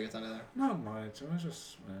kind of stole your thunder there. Not much. It was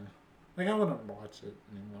just I wouldn't watch it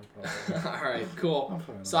anymore. Probably. All right. Cool.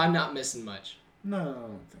 So I'm not missing much. No, I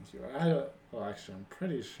don't think you are. Well, actually, I'm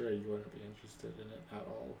pretty sure you wouldn't be interested in it at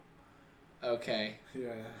all. Okay.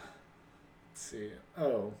 Yeah. Let's see.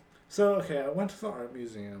 Oh. So, okay, I went to the art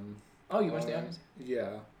museum. Oh, you went to the art museum?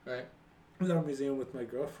 Yeah. Right. The art museum with my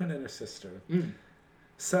girlfriend and her sister.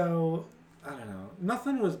 So, I don't know.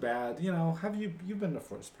 Nothing was bad. You've been to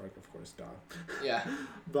Forest Park, of course, dog. Yeah.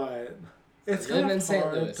 But it's kind of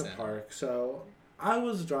hard to park. So, I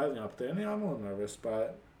was driving up there, and I'm a little nervous,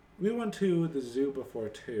 but we went to the zoo before,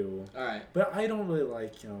 too. All right. But I don't really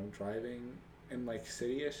like, driving in,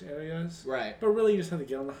 city-ish areas. Right. But really, you just have to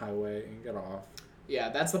get on the highway and get off. Yeah,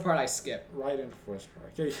 that's the part I skip. Right into Forest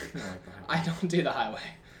Park. Yeah, you don't like the highway. I don't do the highway.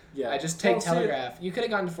 Yeah. I just take Telegraph. You could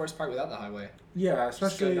have gone to Forest Park without the highway. Yeah,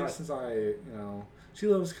 especially since she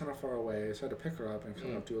lives kind of far away, so I had to pick her up and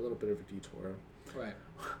kind of do a little bit of a detour. Right.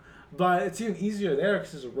 But it's even easier there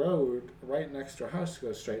because there's a road right next to her house to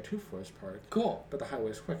go straight to Forest Park. Cool. But the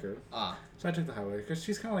highway's quicker. So I took the highway because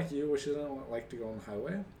she's kind of like you, where she doesn't like to go on the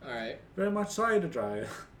highway. All right. Very much so I had to drive.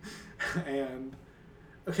 And...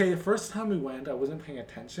 Okay, the first time we went, I wasn't paying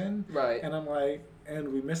attention. Right. And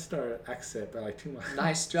and we missed our exit by 2 miles.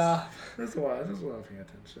 Nice job. That's why I just wasn't paying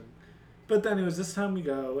attention. But then it was this time we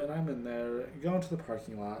go, and I'm in there, go into the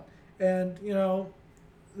parking lot, and,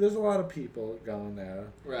 there's a lot of people going there.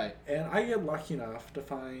 Right. And I get lucky enough to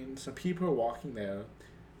find some people walking there.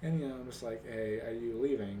 And, I'm just like, hey, are you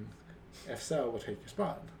leaving? If so, we'll take your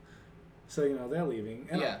spot. So, they're leaving.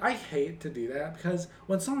 And yeah. I hate to do that because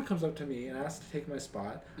when someone comes up to me and asks to take my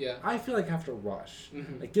spot, yeah. I feel like I have to rush.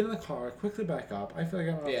 Mm-hmm. Like, get in the car, quickly back up. I feel like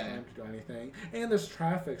I don't have time to do anything. And there's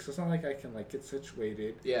traffic, so it's not like I can, get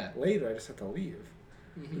situated later. I just have to leave.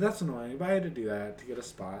 Mm-hmm. That's annoying, but I had to do that to get a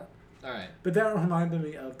spot. All right. But that reminded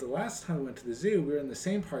me of the last time we went to the zoo. We were in the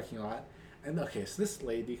same parking lot. And, okay, so this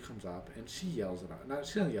lady comes up, and she yells at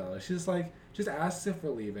us. She doesn't yell at us. She's just asks if we're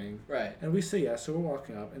leaving. Right. And we say yes, so we're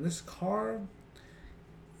walking up. And this car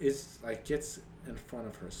is, gets in front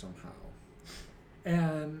of her somehow.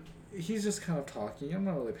 And he's just kind of talking. I'm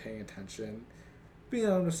not really paying attention. But,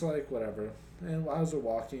 I'm just whatever. And as we're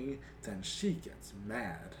walking, then she gets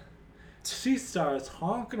mad. She starts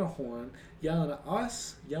honking a horn, yelling at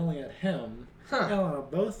us, yelling at him, yelling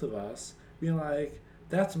at both of us, being like,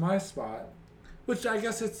 that's my spot. Which I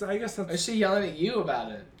guess that's... Is she yelling at you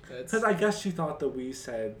about it? Because I guess she thought that we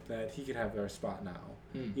said that he could have our spot now.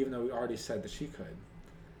 Even though we already said that she could.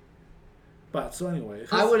 But, so anyway...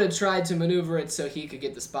 I would have tried to maneuver it so he could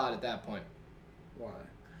get the spot at that point. Why?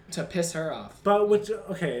 To piss her off. But, but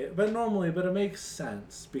it makes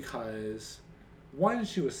sense because... One,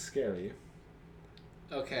 she was scary.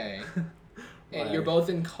 Okay. And you're both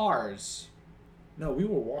in cars. No, we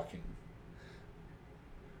were walking.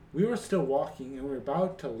 We were still walking, and we were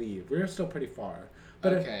about to leave. We were still pretty far.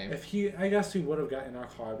 But I guess we would have got in our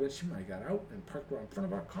car, but she might have got out and parked right in front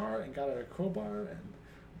of our car and got out a crowbar and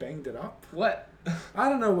banged it up. What? I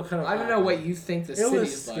don't know what kind of... I don't know what you think the city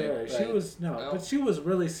is like. It was scary. But she was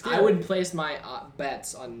really scary. I would place my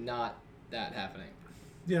bets on not that happening.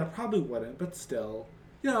 Yeah, probably wouldn't, but still.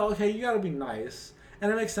 You gotta be nice.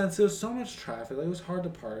 And it makes sense. There was so much traffic. It was hard to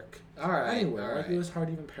park anywhere. It was hard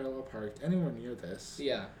to even parallel park anywhere near this.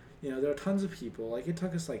 Yeah. There are tons of people. It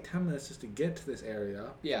took us 10 minutes just to get to this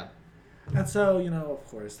area. Yeah. And so, of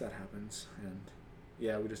course, that happens. And,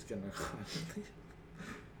 yeah, we just get in the car.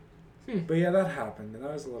 But, yeah, that happened. And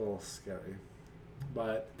that was a little scary.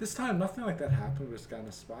 But this time, nothing like that happened. We just got in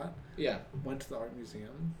a spot. Yeah. Went to the art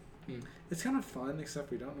museum. It's kind of fun,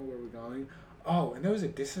 except we don't know where we're going. Oh, and there was a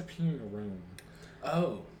disappearing room.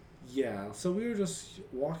 Oh. Yeah, so we were just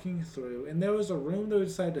walking through, and there was a room that we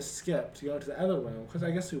decided to skip to go into the other room, because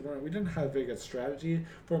I guess we didn't have a very good strategy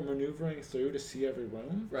for maneuvering through to see every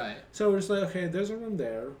room. Right. So we're just like, okay, there's a room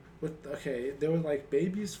there, there were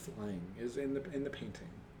babies flying is in the painting.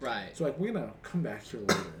 Right. So we're going to come back here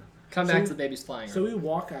later. Come back to the babies flying. So we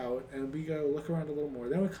walk out, and we go look around a little more,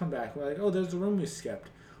 then we come back, we're like, oh, there's a room we skipped.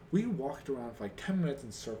 We walked around for 10 minutes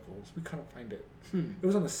in circles. We couldn't find it. It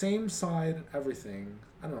was on the same side and everything.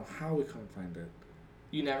 I don't know how we couldn't find it.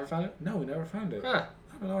 You never found it? No, we never found it. Huh.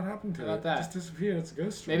 I don't know what happened to it. How about that? It just disappeared. It's a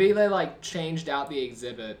ghost story. Maybe they changed out the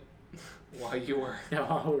exhibit while you were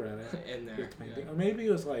while we were in it. in there. Yeah. Or maybe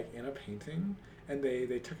it was in a painting and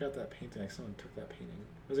they took out that painting. Someone took that painting.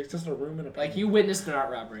 It was just a room in a painting. You witnessed an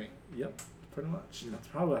art robbery. Yep, pretty much. That's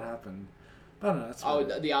probably what happened. But I don't know. That's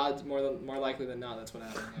weird. The odds more likely than not. That's what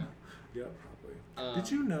happened. Yeah. Yeah, probably.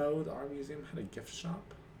 Did you know the art museum had a gift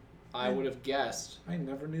shop? I would have guessed. I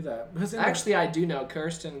never knew that. Actually, I do know.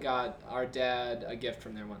 Kirsten got our dad a gift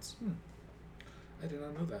from there once. I did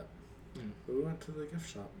not know that. But we went to the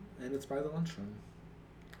gift shop, and it's by the lunchroom.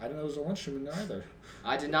 I didn't know there was a lunchroom in there either.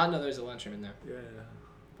 I did not know there was a lunchroom in there. Yeah.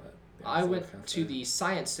 But I went to the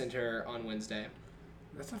Science Center on Wednesday.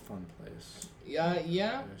 That's a fun place. Yeah.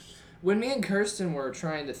 Yes. When me and Kirsten were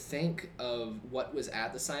trying to think of what was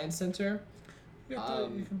at the Science Center... you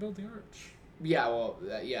can build the arch. Yeah, well,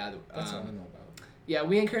 yeah. That's all I know about. Yeah,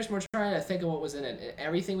 we and Kirsten were trying to think of what was in it. And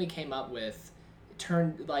everything we came up with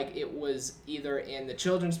turned it was either in the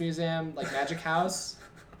Children's Museum, Magic House,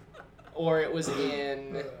 or it was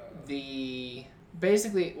in the...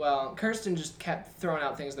 Basically, Kirsten just kept throwing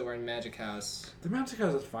out things that were in Magic House. The Magic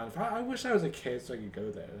House is fun. I wish I was a kid so I could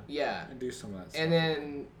go there. Yeah. And do some of that stuff. And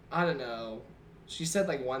then, I don't know, she said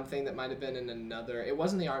one thing that might have been in another... It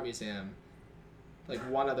wasn't the art museum.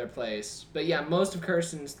 One other place. But yeah, most of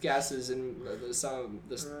Kirsten's guesses and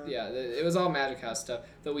it was all Magic House stuff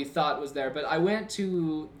that we thought was there. But I went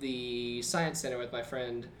to the Science Center with my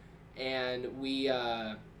friend, and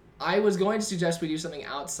I was going to suggest we do something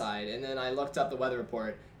outside, and then I looked up the weather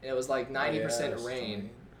report, and it was 90%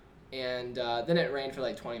 rain. And then it rained for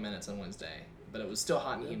 20 minutes on Wednesday. But it was still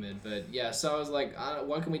hot and humid. But yeah, so I was like,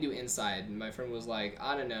 what can we do inside? And my friend was like,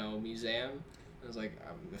 I don't know, museum? I was like,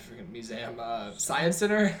 the freaking museum, Science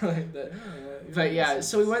Center? But yeah,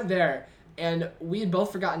 so we went there, and we had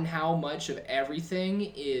both forgotten how much of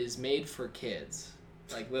everything is made for kids.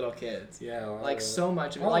 like little kids. Yeah. Like so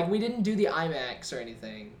much of it. Like we didn't do the IMAX or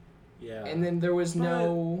anything. Yeah. And then there was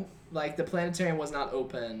no like the planetarium was not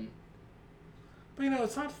open. But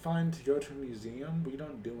it's not fun to go to a museum, but you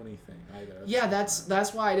don't do anything either. Yeah,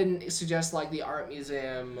 that's why I didn't suggest like the art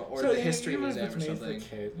museum or the history museum or something.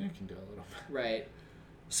 For kids, you can do a little bit. Right.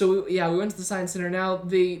 So we went to the Science Center. Now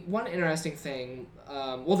the one interesting thing,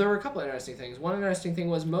 well, there were a couple of interesting things. One interesting thing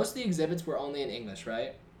was most of the exhibits were only in English,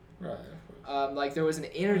 right? Right. Like there was an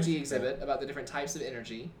energy exhibit about the different types of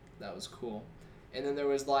energy. That was cool. And then there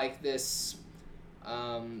was like this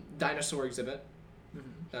dinosaur exhibit.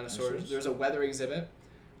 Dinosaurs. There was a weather exhibit.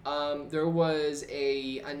 There was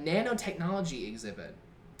a nanotechnology exhibit.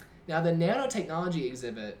 Now the nanotechnology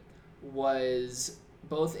exhibit was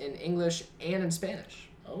both in English and in Spanish.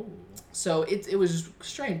 Oh. So it was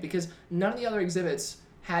strange because none of the other exhibits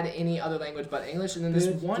had any other language but English, and then this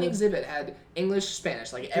one exhibit had English,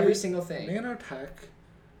 Spanish, like every single thing. Nanotech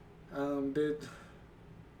did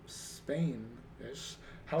Spain-ish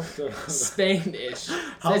help the... Spain-ish. So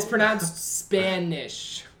it's pronounced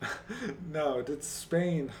Spanish. No, did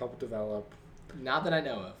Spain help develop... Not that I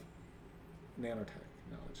know of.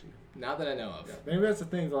 Nanotechnology. Not that I know of. Yeah, maybe that's the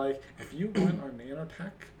thing, like, if you want our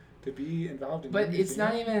nanotech to be involved in but it's museum,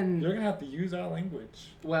 not even... You're going to have to use our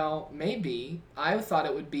language. Well, maybe. I thought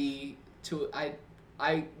it would be to...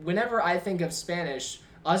 Whenever I think of Spanish,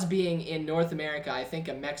 us being in North America, I think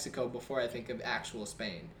of Mexico before I think of actual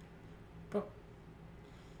Spain. But...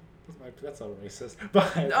 That's all racist.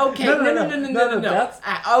 But okay, no.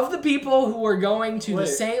 Of the people who are going to the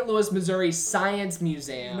St. Louis, Missouri Science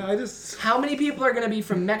Museum, how many people are going to be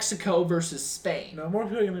from Mexico versus Spain? No, more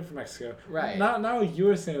people are going to be from Mexico. Right. Now you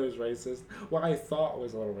were saying it was racist. What I thought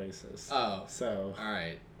was a little racist. Oh. So. All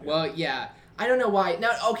right. Yeah. Well, yeah. I don't know why.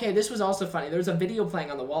 Now, okay, this was also funny. There was a video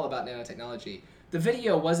playing on the wall about nanotechnology. The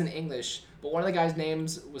video was in English, but one of the guys'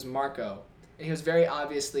 names was Marco, and he was very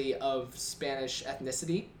obviously of Spanish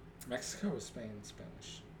ethnicity. Mexico or Spain?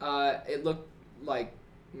 Spanish. It looked like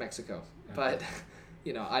Mexico, but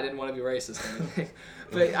I didn't want to be racist or anything.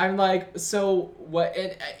 But I'm like, so what?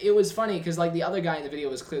 It was funny because like the other guy in the video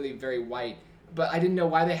was clearly very white, but I didn't know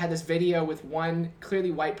why they had this video with one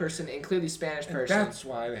clearly white person and clearly Spanish person. That's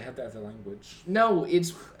why they had that as a language. No,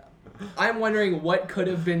 I'm wondering what could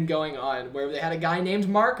have been going on where they had a guy named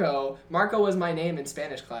Marco. Marco was my name in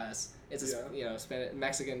Spanish class. It's a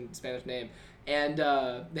Mexican Spanish name. And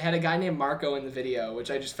they had a guy named Marco in the video,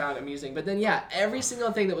 which I just found amusing. But then, every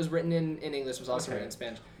single thing that was written in English was also written in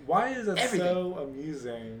Spanish. Why is that so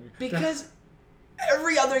amusing? Because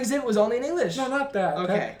every other exhibit was only in English. No, not that.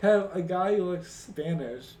 Okay. Have a guy who looks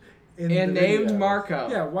Spanish in and the named video. Marco.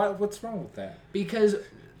 Yeah, what's wrong with that? Because...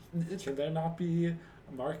 Should there not be...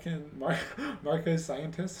 Marco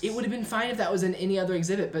scientists? It would have been fine if that was in any other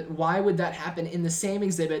exhibit, but why would that happen in the same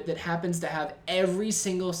exhibit that happens to have every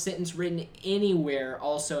single sentence written anywhere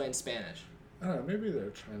also in Spanish? I don't know, maybe they're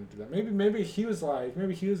trying to do that. Maybe he was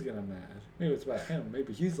getting mad. Maybe it's about him.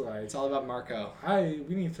 Maybe he's like... It's all about Marco.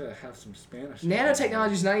 We need to have some Spanish.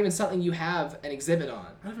 Nanotechnology is not even something you have an exhibit on.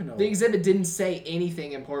 I don't even know. The exhibit didn't say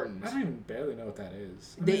anything important. I don't even barely know what that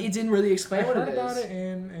is. It didn't really explain what it is. I heard about it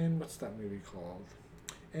in what's that movie called?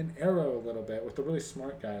 In Arrow a little bit with the really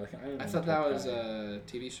smart guy, like an Iron Man. I thought that was a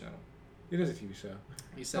TV show. It is a TV show.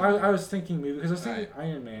 You said I was thinking movie because I was thinking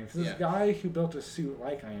Iron Man because this guy who built a suit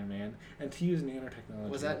like Iron Man and he used nanotechnology.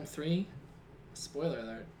 Was that in 3? Spoiler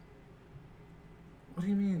alert. What do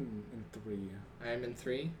you mean in 3? Iron Man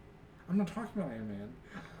 3? I'm not talking about Iron Man.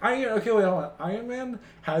 Okay, wait, hold on. Iron Man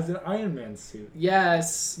has an Iron Man suit.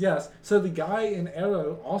 Yes. Yes. So the guy in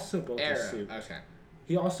Arrow also built a suit. Okay.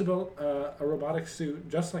 He also built a robotic suit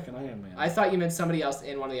just like an Iron Man. I thought you meant somebody else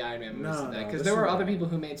in one of the Iron Man movies. No, because there were other people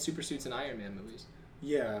who made super suits in Iron Man movies.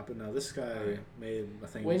 Yeah, but no, this guy made a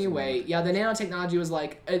thing. Well, anyway, the nanotechnology was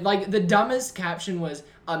like the dumbest caption was,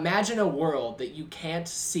 imagine a world that you can't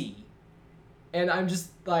see. And I'm just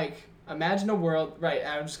like, imagine a world, right,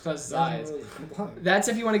 Adam just closed his eyes. That's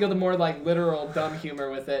if you want to go the more like literal dumb humor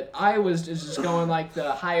with it. I was just going like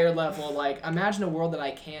the higher level, like imagine a world that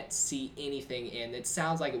I can't see anything in. It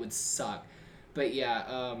sounds like it would suck. But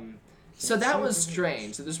so that was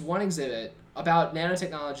strange. So this one exhibit about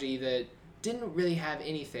nanotechnology that didn't really have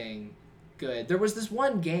anything good. There was this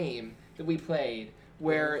one game that we played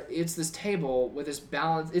where it's this table with this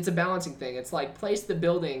balance. It's a balancing thing. It's like place the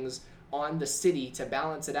buildings on the city to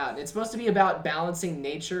balance it out. And it's supposed to be about balancing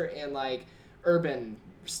nature and like urban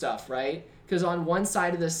stuff, right? Because on one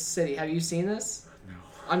side of the city, have you seen this? No.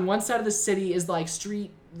 On one side of the city is like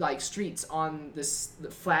streets on this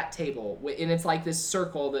flat table, and it's like this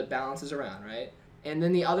circle that balances around, right? And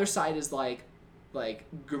then the other side is like like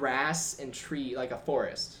grass and tree, like a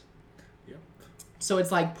forest. Yep. So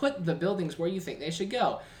it's like, put the buildings where you think they should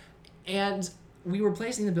go. And we were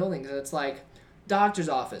placing the buildings, and it's like, doctor's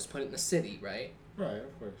office, put it in the city, right? Right,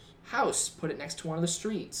 of course. House, put it next to one of the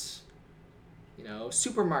streets. You know,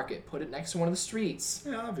 supermarket, put it next to one of the streets.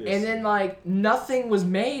 Yeah, obviously. And then, like, nothing was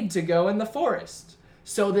made to go in the forest.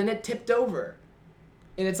 So then it tipped over.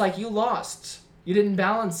 And it's like, you lost. You didn't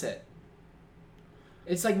balance it.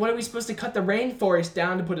 It's like, what are we supposed to cut the rainforest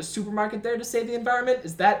down to put a supermarket there to save the environment?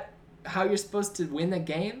 Is that how you're supposed to win the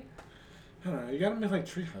game? I don't know. You gotta make, like,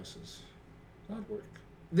 tree houses. That'd work.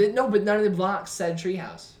 No, but none of the blocks said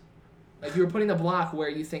treehouse. Like, you were putting the block where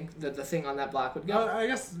you think that the thing on that block would go. I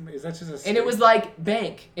guess, is that just a... And it was like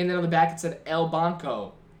bank, and then on the back it said El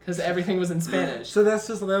Banco, because everything was in Spanish. So that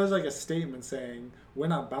was like a statement saying, we're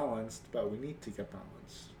not balanced, but we need to get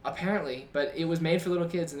balanced. Apparently, but it was made for little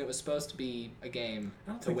kids, and it was supposed to be a game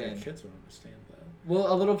I don't to think win. that kids would understand that.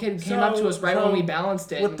 Well, a little kid came up to us right when we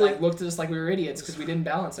balanced it, and the- like looked at us like we were idiots because we didn't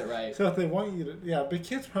balance it right. So if they want you to... Yeah, but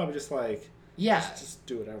kids probably just like... Yeah. Just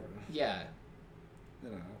do whatever. Yeah. You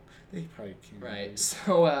know, they probably can't. Right.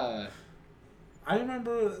 So, I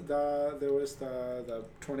remember there was the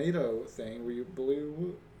tornado thing where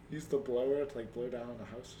you used the blower to like blow down a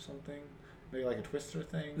house or something. Maybe like a twister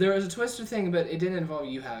thing. there was a twister thing, but it didn't involve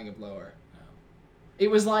you having a blower.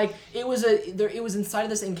 It was like it was inside of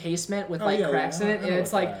this encasement with cracks in it, and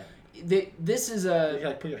it's like this is a. You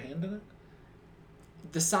like put your hand in it.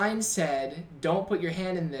 The sign said, "Don't put your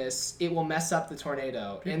hand in this; it will mess up the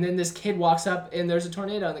tornado." And then this kid walks up, and there's a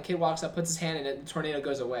tornado, and the kid walks up, puts his hand in it, and the tornado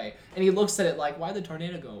goes away. And he looks at it like, "Why did the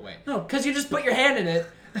tornado go away?" No, because you just put your hand in it.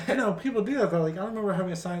 I know people do that though. Like I remember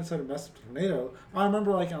having a sign that said "mess up the tornado." I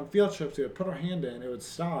remember like on field trips, we would put our hand in, it would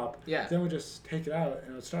stop. Yeah. Then we just take it out,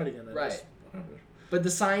 and it would start again. And Right. Just, whatever. But the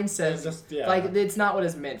sign says, it's not what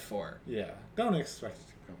it's meant for. Yeah. Don't expect it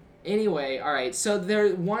to come. Anyway, all right. So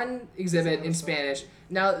there's one exhibit in Spanish.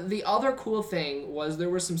 Now, the other cool thing was there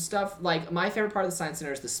was some stuff, like, my favorite part of the Science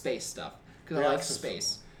Center is the space stuff, because I like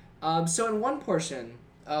space. So in one portion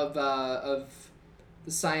of the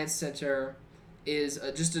Science Center is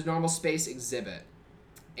just a normal space exhibit.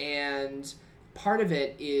 And part of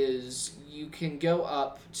it is you can go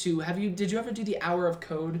up to, did you ever do the Hour of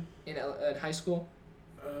Code in high school?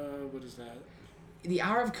 What is that? The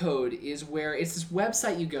Hour of Code is where it's this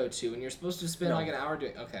website you go to, and you're supposed to spend like an hour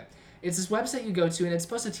doing. Okay, it's this website you go to, and it's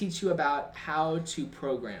supposed to teach you about how to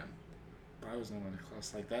program. I was not in a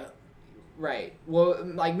class like that. Right. Well,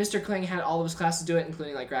 like Mr. Kling had all of his classes do it,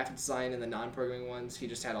 including like graphic design and the non-programming ones. He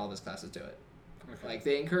just had all of his classes do it. Okay. Like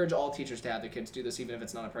they encourage all teachers to have their kids do this, even if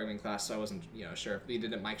it's not a programming class. So I wasn't, sure if we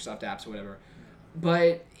did it Microsoft apps or whatever.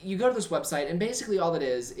 But you go to this website, and basically all it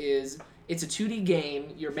is it's a 2D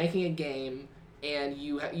game. You're making a game. And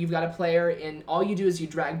you've got a player, and all you do is you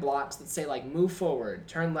drag blocks that say, like, move forward,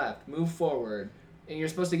 turn left, move forward, and you're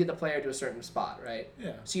supposed to get the player to a certain spot, right?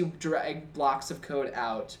 Yeah. So you drag blocks of code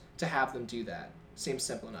out to have them do that. Seems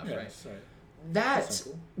simple enough, right? That's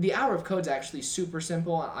the Hour of Code's actually super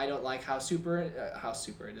simple. I don't like how super it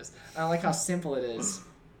is. I don't like how simple it is.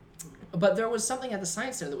 But there was something at the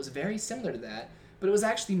Science Center that was very similar to that, but it was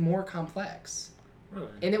actually more complex. Really?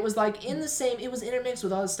 And it was like it was intermixed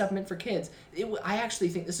with all this stuff meant for kids. I actually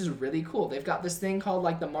think this is really cool. They've got this thing called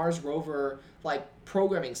like the Mars rover like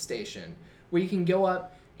programming station where you can go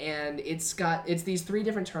up, and it's these 3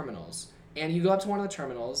 different terminals, and you go up to one of the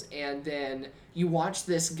terminals, and then you watch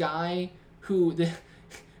this guy who the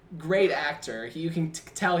great actor. You can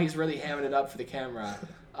tell he's really hamming it up for the camera,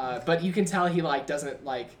 but you can tell he like doesn't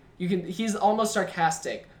like. He's almost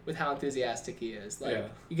sarcastic with how enthusiastic he is. Like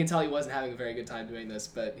you can tell he wasn't having a very good time doing this,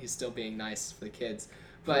 but he's still being nice for the kids.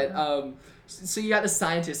 But so you got the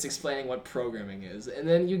scientist explaining what programming is, and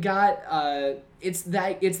then you got it's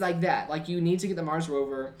like that. Like you need to get the Mars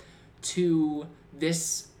rover to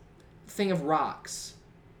this thing of rocks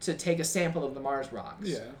to take a sample of the Mars rocks.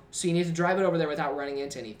 Yeah. So you need to drive it over there without running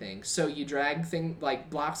into anything. So you drag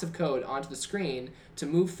blocks of code onto the screen to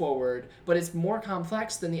move forward, but it's more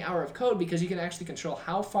complex than the Hour of Code because you can actually control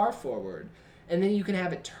how far forward, and then you can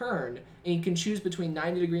have it turn, and you can choose between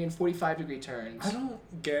 90-degree and 45-degree turns. I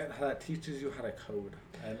don't get how that teaches you how to code.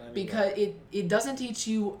 Because it doesn't teach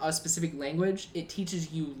you a specific language, it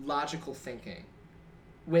teaches you logical thinking.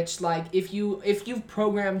 Which, like, if you've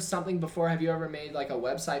programmed something before, have you ever made, like, a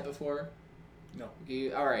website before? No.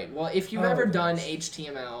 Alright, well, if you've ever done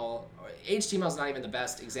HTML, HTML's not even the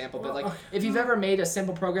best example, but, like, if you've ever made a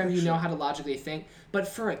simple program, you know how to logically think. But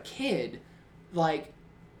for a kid, like,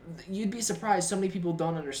 you'd be surprised so many people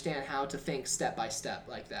don't understand how to think step by step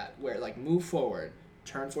like that, where, like, move forward,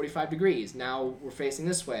 turn 45 degrees. Now we're facing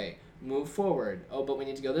this way. Move forward. Oh, but we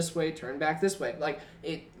need to go this way. Turn back this way. Like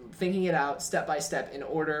thinking it out step by step in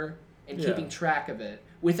order and keeping track of it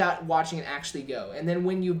without watching it actually go. And then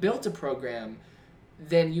when you built a program,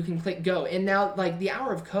 then you can click go. And now, like, the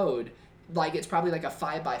hour of code, like, it's probably like a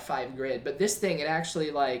 5x5 grid. But this thing, it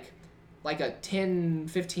actually, like a 10,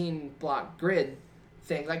 15 block grid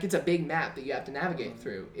thing. Like, it's a big map that you have to navigate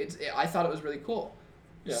through. I thought it was really cool.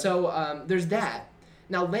 Yeah. So there's that.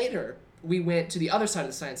 Now, later, we went to the other side of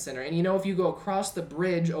the Science Center. And, if you go across the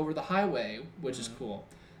bridge over the highway, which is cool,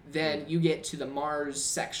 then you get to the Mars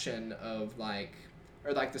section of,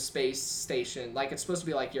 the space station. Like, it's supposed to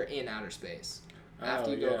be like you're in outer space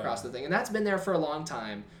after you go across the thing. And that's been there for a long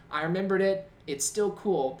time. I remembered it. It's still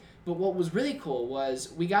cool. But what was really cool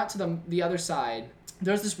was we got to the other side.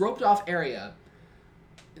 There's this roped off area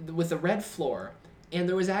with a red floor, and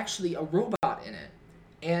there was actually a robot in it.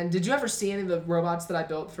 And did you ever see any of the robots that I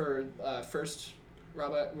built for first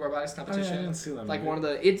robotics competition? I didn't see them. Like one of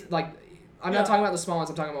the I'm not talking about the small ones.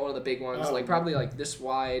 I'm talking about one of the big ones, probably like this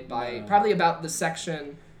wide by probably about the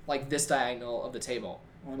section like this diagonal of the table.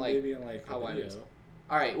 Maybe in like how wide is it?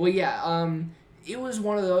 All right. Well, yeah. It was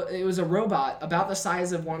it was a robot about the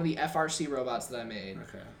size of one of the FRC robots that I made.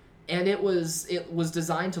 Okay. And it was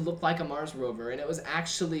designed to look like a Mars rover, and it was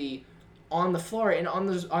actually on the floor, and on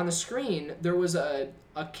the screen there was a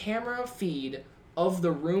camera feed of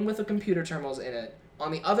the room with the computer terminals in it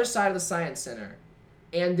on the other side of the Science Center.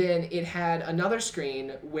 And then it had another screen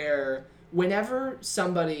where whenever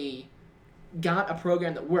somebody got a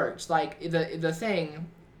program that worked, like the thing,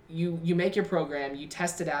 you make your program, you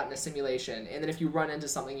test it out in a simulation, and then if you run into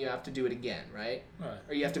something, you have to do it again, right?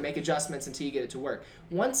 Or you have to make adjustments until you get it to work.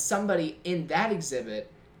 Once somebody in that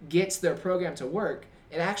exhibit gets their program to work,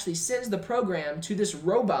 it actually sends the program to this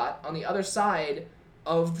robot on the other side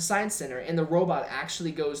of the Science Center, and the robot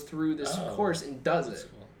actually goes through this course and does it.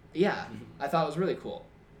 Cool. Yeah, I thought it was really cool.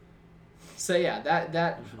 So yeah,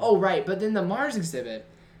 that. Oh right, but then the Mars exhibit,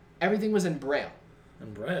 everything was in Braille.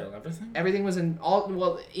 In Braille, everything? Everything was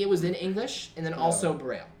it was in English and then also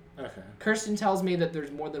Braille. Okay. Kirsten tells me that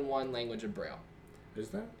there's more than one language of Braille. Is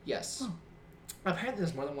there? Yes. Oh. Apparently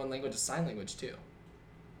there's more than one language of sign language too,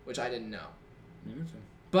 which I didn't know. Me too.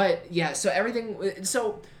 But yeah, so everything,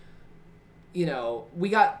 we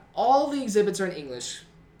got all the exhibits are in English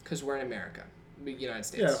because we're in America, United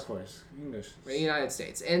States. Yeah, of course. English. We're in the United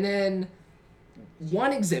States. And then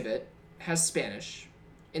one exhibit has Spanish,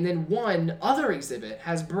 and then one other exhibit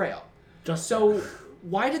has Braille.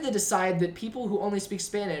 Why did they decide that people who only speak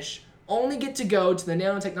Spanish only get to go to the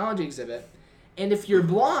nanotechnology exhibit, and if you're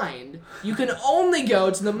blind, you can only go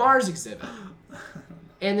to the Mars exhibit?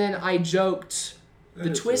 And then I joked,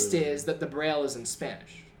 the twist is that the Braille is in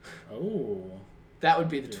Spanish. Oh. That would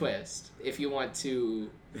be the twist, if you want to,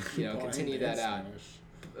 continue that out.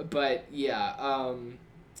 But yeah,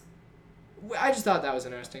 I just thought that was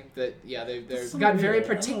interesting. That they've got very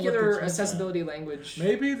particular accessibility language.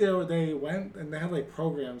 Maybe they went and they had like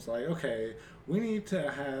programs like, okay, we need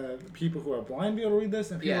to have people who are blind be able to read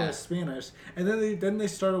this and people who are Spanish, and then they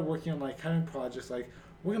started working on like having projects like,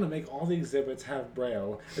 we're gonna make all the exhibits have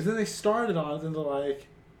Braille, and then they started on it and they're like,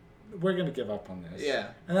 we're gonna give up on this. Yeah.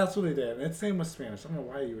 And that's what they did. And it's same with Spanish. I don't know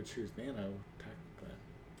why you would choose nanotech, but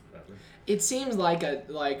whatever. It seems like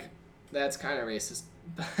that's kind of racist.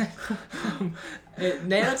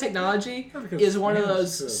 Nanotechnology is one of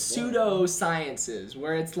those pseudo sciences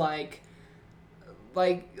where it's like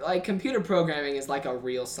computer programming is like a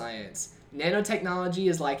real science. Nanotechnology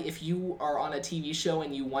is like if you are on a TV show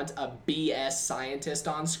and you want a BS scientist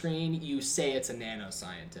on screen, you say it's a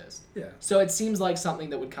nanoscientist. Yeah. So it seems like something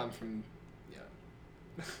that would come from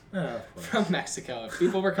from Mexico. If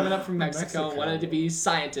people were coming up from Mexico and wanted to be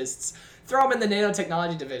scientists, throw them in the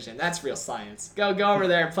nanotechnology division. That's real science. Go over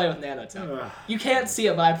there and play with nanotech. You can't see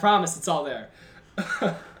it, but I promise it's all there.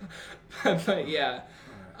 But yeah,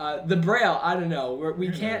 the Braille, I don't know.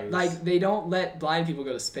 We can't, they don't let blind people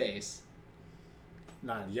go to space.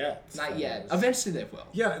 Not yet. Not yet. Eventually they will.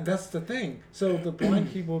 Yeah, that's the thing. So the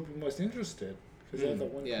blind people would be most interested because they're the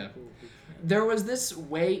one people who can. There was this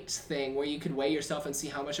weight thing where you could weigh yourself and see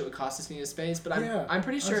how much it would cost to sneak into space, but I'm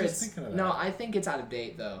pretty sure it's no. I think it's out of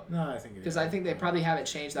date though. No, I think because I think they probably haven't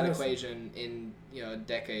changed that equation in a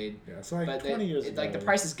decade. Yeah, so like 20 years ago. Like the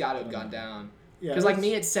prices got to have gone down. Yeah. Because like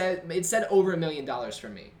me, it said over $1 million for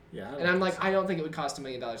me. Yeah. And I'm like, I don't think it would cost $1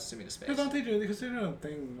 million to send me to space. Because don't they do? Because they're doing a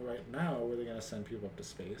thing right now where they're gonna send people up to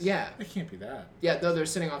space. Yeah. It can't be that. Yeah, though they're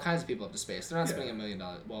sending all kinds of people up to space. They're not spending $1 million.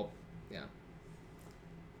 Well, yeah.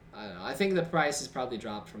 I don't know. I think the price has probably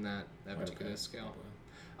dropped from that particular scale.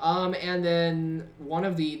 And then one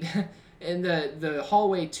of the In the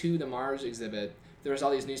hallway to the Mars exhibit, there was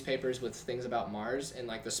all these newspapers with things about Mars and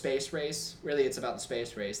like the space race. Really, it's about the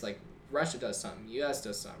space race. Like Russia does something, U.S.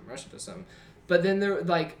 does something, Russia does something. But then they're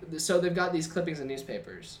like, so they've got these clippings in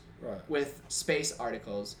newspapers with space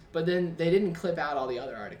articles, but then they didn't clip out all the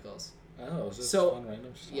other articals. Oh, is this so fun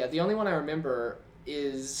random stuff? Yeah, the only one I remember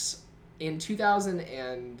is in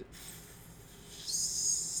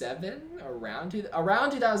 2007, around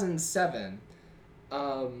 2007.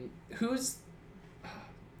 Who's I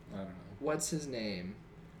don't know. What's his name?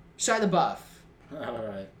 Shia LaBeouf. All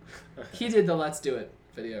right. Okay. He did the "Let's Do It"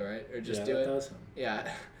 video, right? Or just do it. That was him. Yeah.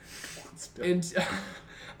 Let's do it. And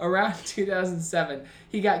around 2007,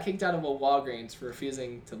 he got kicked out of a Walgreens for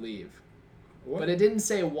refusing to leave. What? But it didn't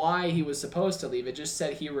say why he was supposed to leave. It just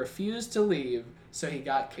said he refused to leave, so he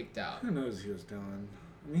got kicked out. Who knows what he was doing?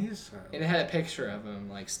 I mean, he's. And it had a picture of him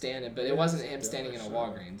like standing, but it wasn't him standing in a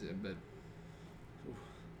Walgreens. But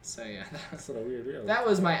so yeah, that's sort of weird. That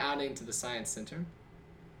was my outing to the Science Center.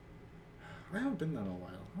 I haven't been there in a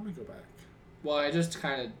while. Let me go back. Well, I just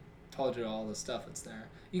kind of told you all the stuff that's there.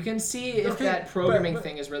 You can see if that programming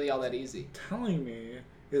thing is really all that easy. Telling me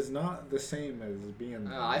is not the same as being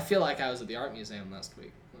there. I feel like I was at the art museum last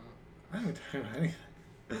week. I haven't done anything.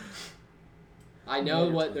 I know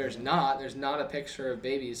what there's not. There's not a picture of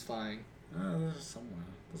babies flying. There's somewhere.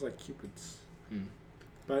 There's like cupids.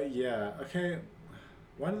 But yeah, okay.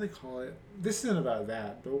 Why do they call it? This isn't about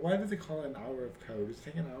that, but why do they call it an hour of code? Does it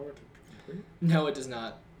take an hour to complete? No, it does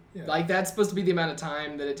not. Yeah. Like, that's supposed to be the amount of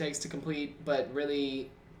time that it takes to complete, but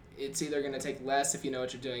really, it's either going to take less if you know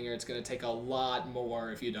what you're doing, or it's going to take a lot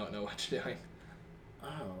more if you don't know what you're doing.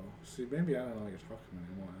 Oh, see, maybe I don't know what you're talking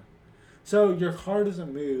anymore. So your car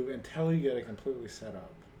doesn't move until you get it completely set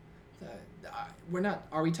up. We're not.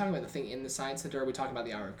 Are we talking about the thing in the Science Center, or are we talking about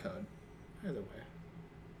the hour of code? Either way.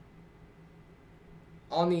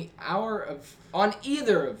 On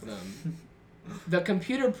either of them, the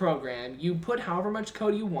computer program, you put however much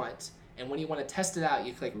code you want, and when you want to test it out,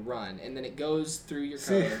 you click run, and then it goes through your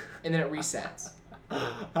code, and then it resets.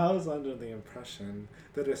 I was under the impression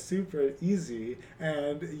that it's super easy,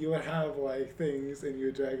 and you would have like things, and you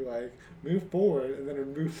would drag like move forward, and then it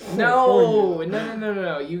would move forward.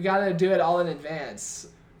 No. You gotta do it all in advance.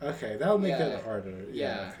 Okay, that would make it harder.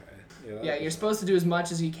 Yeah. Okay. Yeah, you're supposed to do as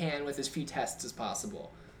much as you can with as few tests as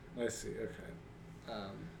possible. I see. Okay.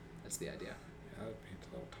 That's the idea. Yeah, that would be a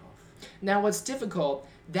little tough. Now, what's difficult?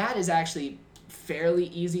 That is actually fairly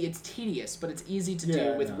easy. It's tedious, but it's easy to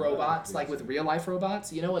do with robots, like with real life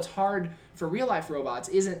robots. You know, what's hard for real life robots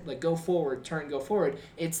isn't like go forward, turn, go forward.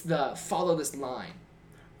 It's the follow this line.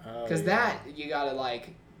 Because that you gotta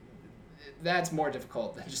like. That's more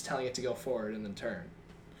difficult than just telling it to go forward and then turn.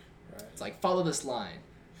 Right. It's like follow this line.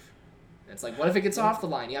 It's like, what if it gets off the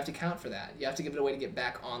line? You have to count for that. You have to give it a way to get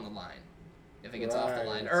back on the line if it gets off the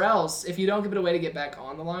line. Or else, if you don't give it a way to get back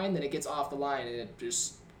on the line, then it gets off the line and it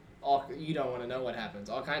just, you don't want to know what happens.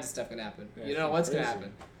 All kinds of stuff can happen. Yeah, you don't know what's going to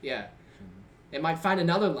happen. Yeah. It might find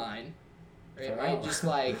another line. Or it might just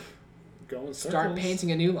like start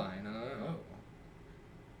painting a new line. I don't know.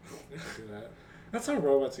 They should do that. That's how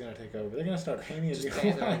robots are going to take over. They're going to start painting a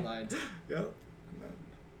new line. Lines. Yep.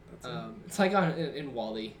 It's like in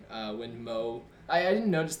WALL-E when Mo. I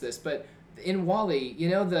didn't notice this, but in WALL-E, you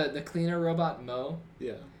know the cleaner robot Mo.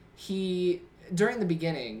 Yeah. He during the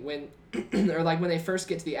beginning when, or like when they first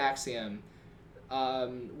get to the Axiom,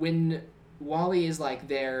 when WALL-E is like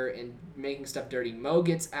there and making stuff dirty, Mo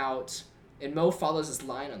gets out and Mo follows this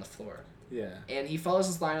line on the floor. Yeah. And he follows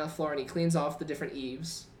this line on the floor and he cleans off the different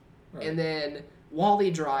eaves, right. And then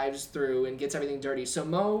WALL-E drives through and gets everything dirty. So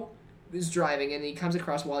Mo is driving and he comes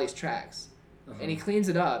across Wall-E's tracks, and he cleans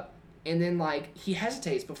it up, and then like he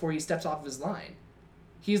hesitates before he steps off of his line.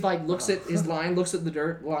 He's like looks at his line, looks at the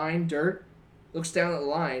dirt, looks down at the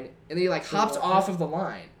line, and then he like hops off of the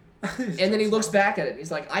line, and then he looks back at it. And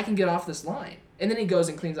he's like, I can get off this line, and then he goes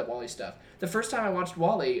and cleans up Wall-E's stuff. The first time I watched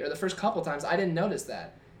WALL-E, or the first couple times, I didn't notice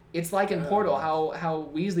that. It's like in Portal, how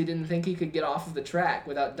Weasley didn't think he could get off of the track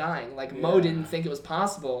without dying. Like Mo didn't think it was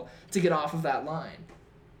possible to get off of that line.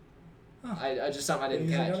 Oh. I just something I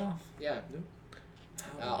didn't catch. Yeah. Yep.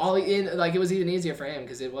 It was even easier for him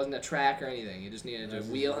because it wasn't a track or anything. He just needed to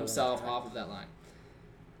wheel himself off of that line.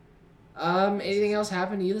 Anything else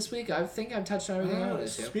happened to you this week? I think I've touched on everything I wanted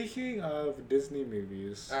to. Speaking of Disney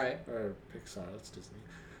movies. All right. Or Pixar, that's Disney.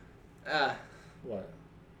 What?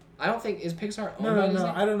 I don't think is Pixar owned by Disney?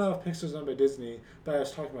 No. I don't know if Pixar's owned by Disney, but I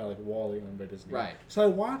was talking about like WALL-E owned by Disney. Right. So I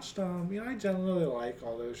watched. I generally like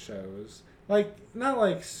all those shows. Like, not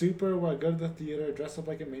like super where I go to the theater, dress up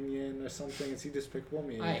like a minion or something and see Despicable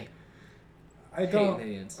Me. I don't. Hate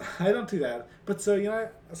Minions. I don't do that. But so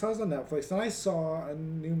so I was on Netflix and I saw a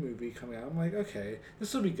new movie coming out. I'm like, okay,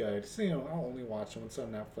 this will be good. So I'll only watch them when it's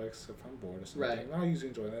on Netflix if I'm bored or something. Right. I'll usually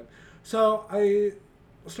enjoy that. So I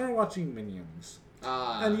started watching Minions.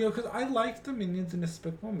 And because I liked the Minions in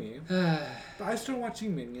Despicable Me, but I started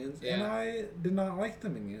watching Minions and I did not like the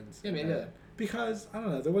Minions. Yeah, me neither. Because I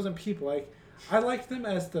don't know, there wasn't people I liked them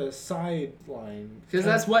as the sideline. Because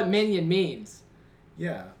that's what Minion means.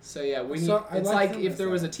 Yeah. So yeah, we need. So it's like if there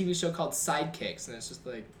was a TV show called Sidekicks, and it's just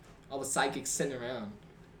like all the sidekicks sitting around.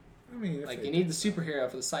 I mean, like you need the superhero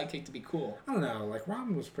for the sidekick to be cool. I don't know. Like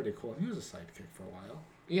Robin was pretty cool. He was a sidekick for a while.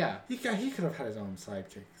 Yeah. He could have had his own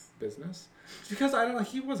sidekick business. Because I don't know.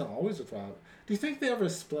 He wasn't always with Robin. Do you think they ever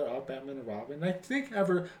split up Batman and Robin? I think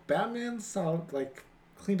Batman saw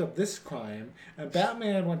cleaned up this crime, and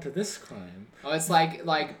Batman went to this crime. Oh, it's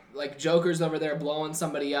like Joker's over there blowing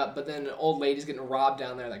somebody up, but then an old lady's getting robbed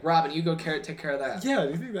down there. Like, Robin, you go take care of that. Yeah,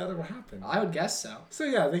 do you think that ever happened? I would guess so. So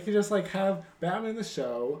yeah, they could just have Batman in the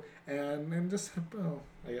show, and just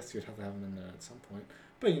I guess you'd have to have him in there at some point.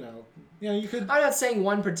 But you could. I'm not saying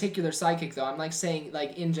one particular sidekick though. I'm saying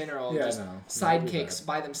in general, just sidekicks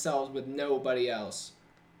by themselves with nobody else.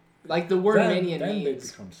 Like the word minion means. Then they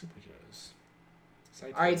become superheroes.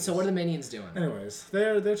 Alright, so what are the Minions doing? Anyways,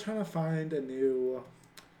 they're trying to find a new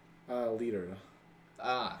leader.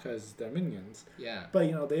 Because they're Minions. Yeah.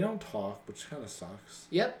 But, they don't talk, which kind of sucks.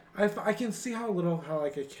 Yep. I can see how a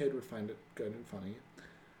kid would find it good and funny.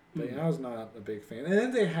 But, I was not a big fan.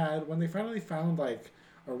 And then when they finally found, a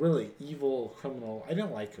really evil criminal, I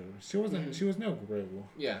didn't like her. She wasn't, she was no Gru.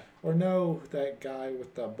 Yeah. Or no, that guy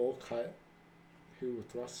with the bowl cut who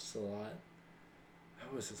thrusts a lot.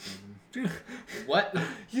 What was his name? What?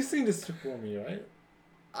 You've seen Despicable Me, right?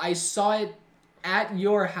 I saw it at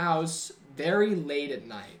your house very late at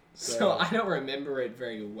night, so I don't remember it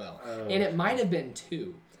very well. And it might have been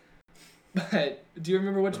 2. But do you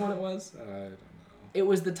remember which one it was? I don't know. It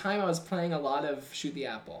was the time I was playing a lot of Shoot the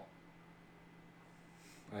Apple.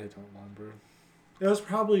 I don't remember. It was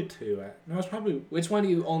probably 2. No, it was probably... Which one do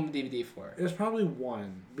you own the DVD for? It was probably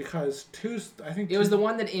 1, because 2... I think... It was the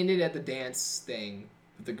one that ended at the dance thing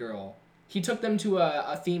with the girl. He took them to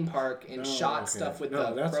a theme park and shot stuff with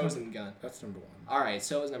the frozen gun. That's number 1. Alright,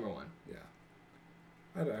 so it was number 1. Yeah.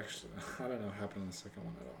 I don't know what happened in the second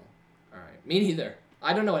one at all. Alright, me neither.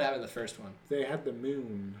 I don't know what happened in the first one. They had the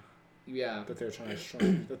moon. Yeah. That they were trying to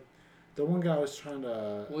shrink. The one guy was trying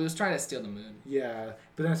to... Well, he was trying to steal the moon. Yeah,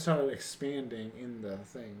 but then it started expanding in the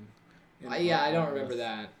thing. I don't remember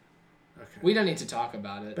that. Okay. We don't need to talk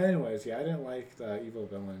about it. But anyways, I didn't like the evil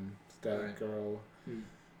villain, that girl.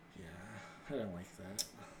 Yeah, I didn't like that.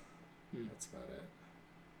 That's about it.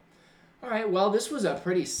 All right, well, this was a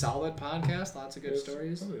pretty solid podcast. Lots of good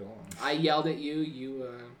stories. Really long. I yelled at you. You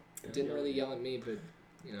didn't really yell at me, but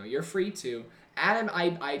you're free to. Adam,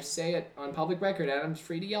 I say it on public record, Adam's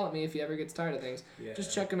free to yell at me if he ever gets tired of things. Yeah.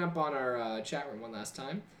 Just checking up on our chat room one last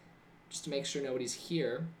time, just to make sure nobody's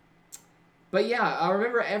here. But yeah,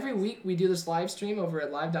 remember every week we do this live stream over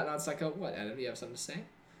at live.nots.co. What, Adam, do you have something to say?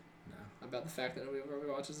 No. About the fact that nobody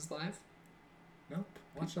ever watches this live? Nope.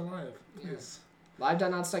 Watch it live, please. Yeah.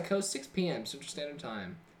 Live.nots.co, 6 p.m. Central Standard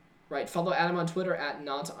Time. Right, follow Adam on Twitter at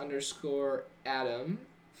 @not_Adam.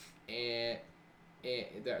 And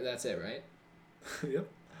that's it, right? Yep.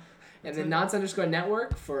 And then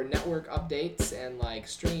NOTS_network for network updates and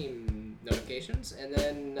stream notifications. And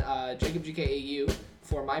then JacobGKAU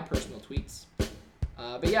for my personal tweets.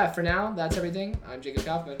 But yeah, for now, that's everything. I'm Jacob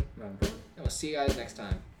Kaufman. And we'll see you guys next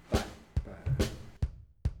time.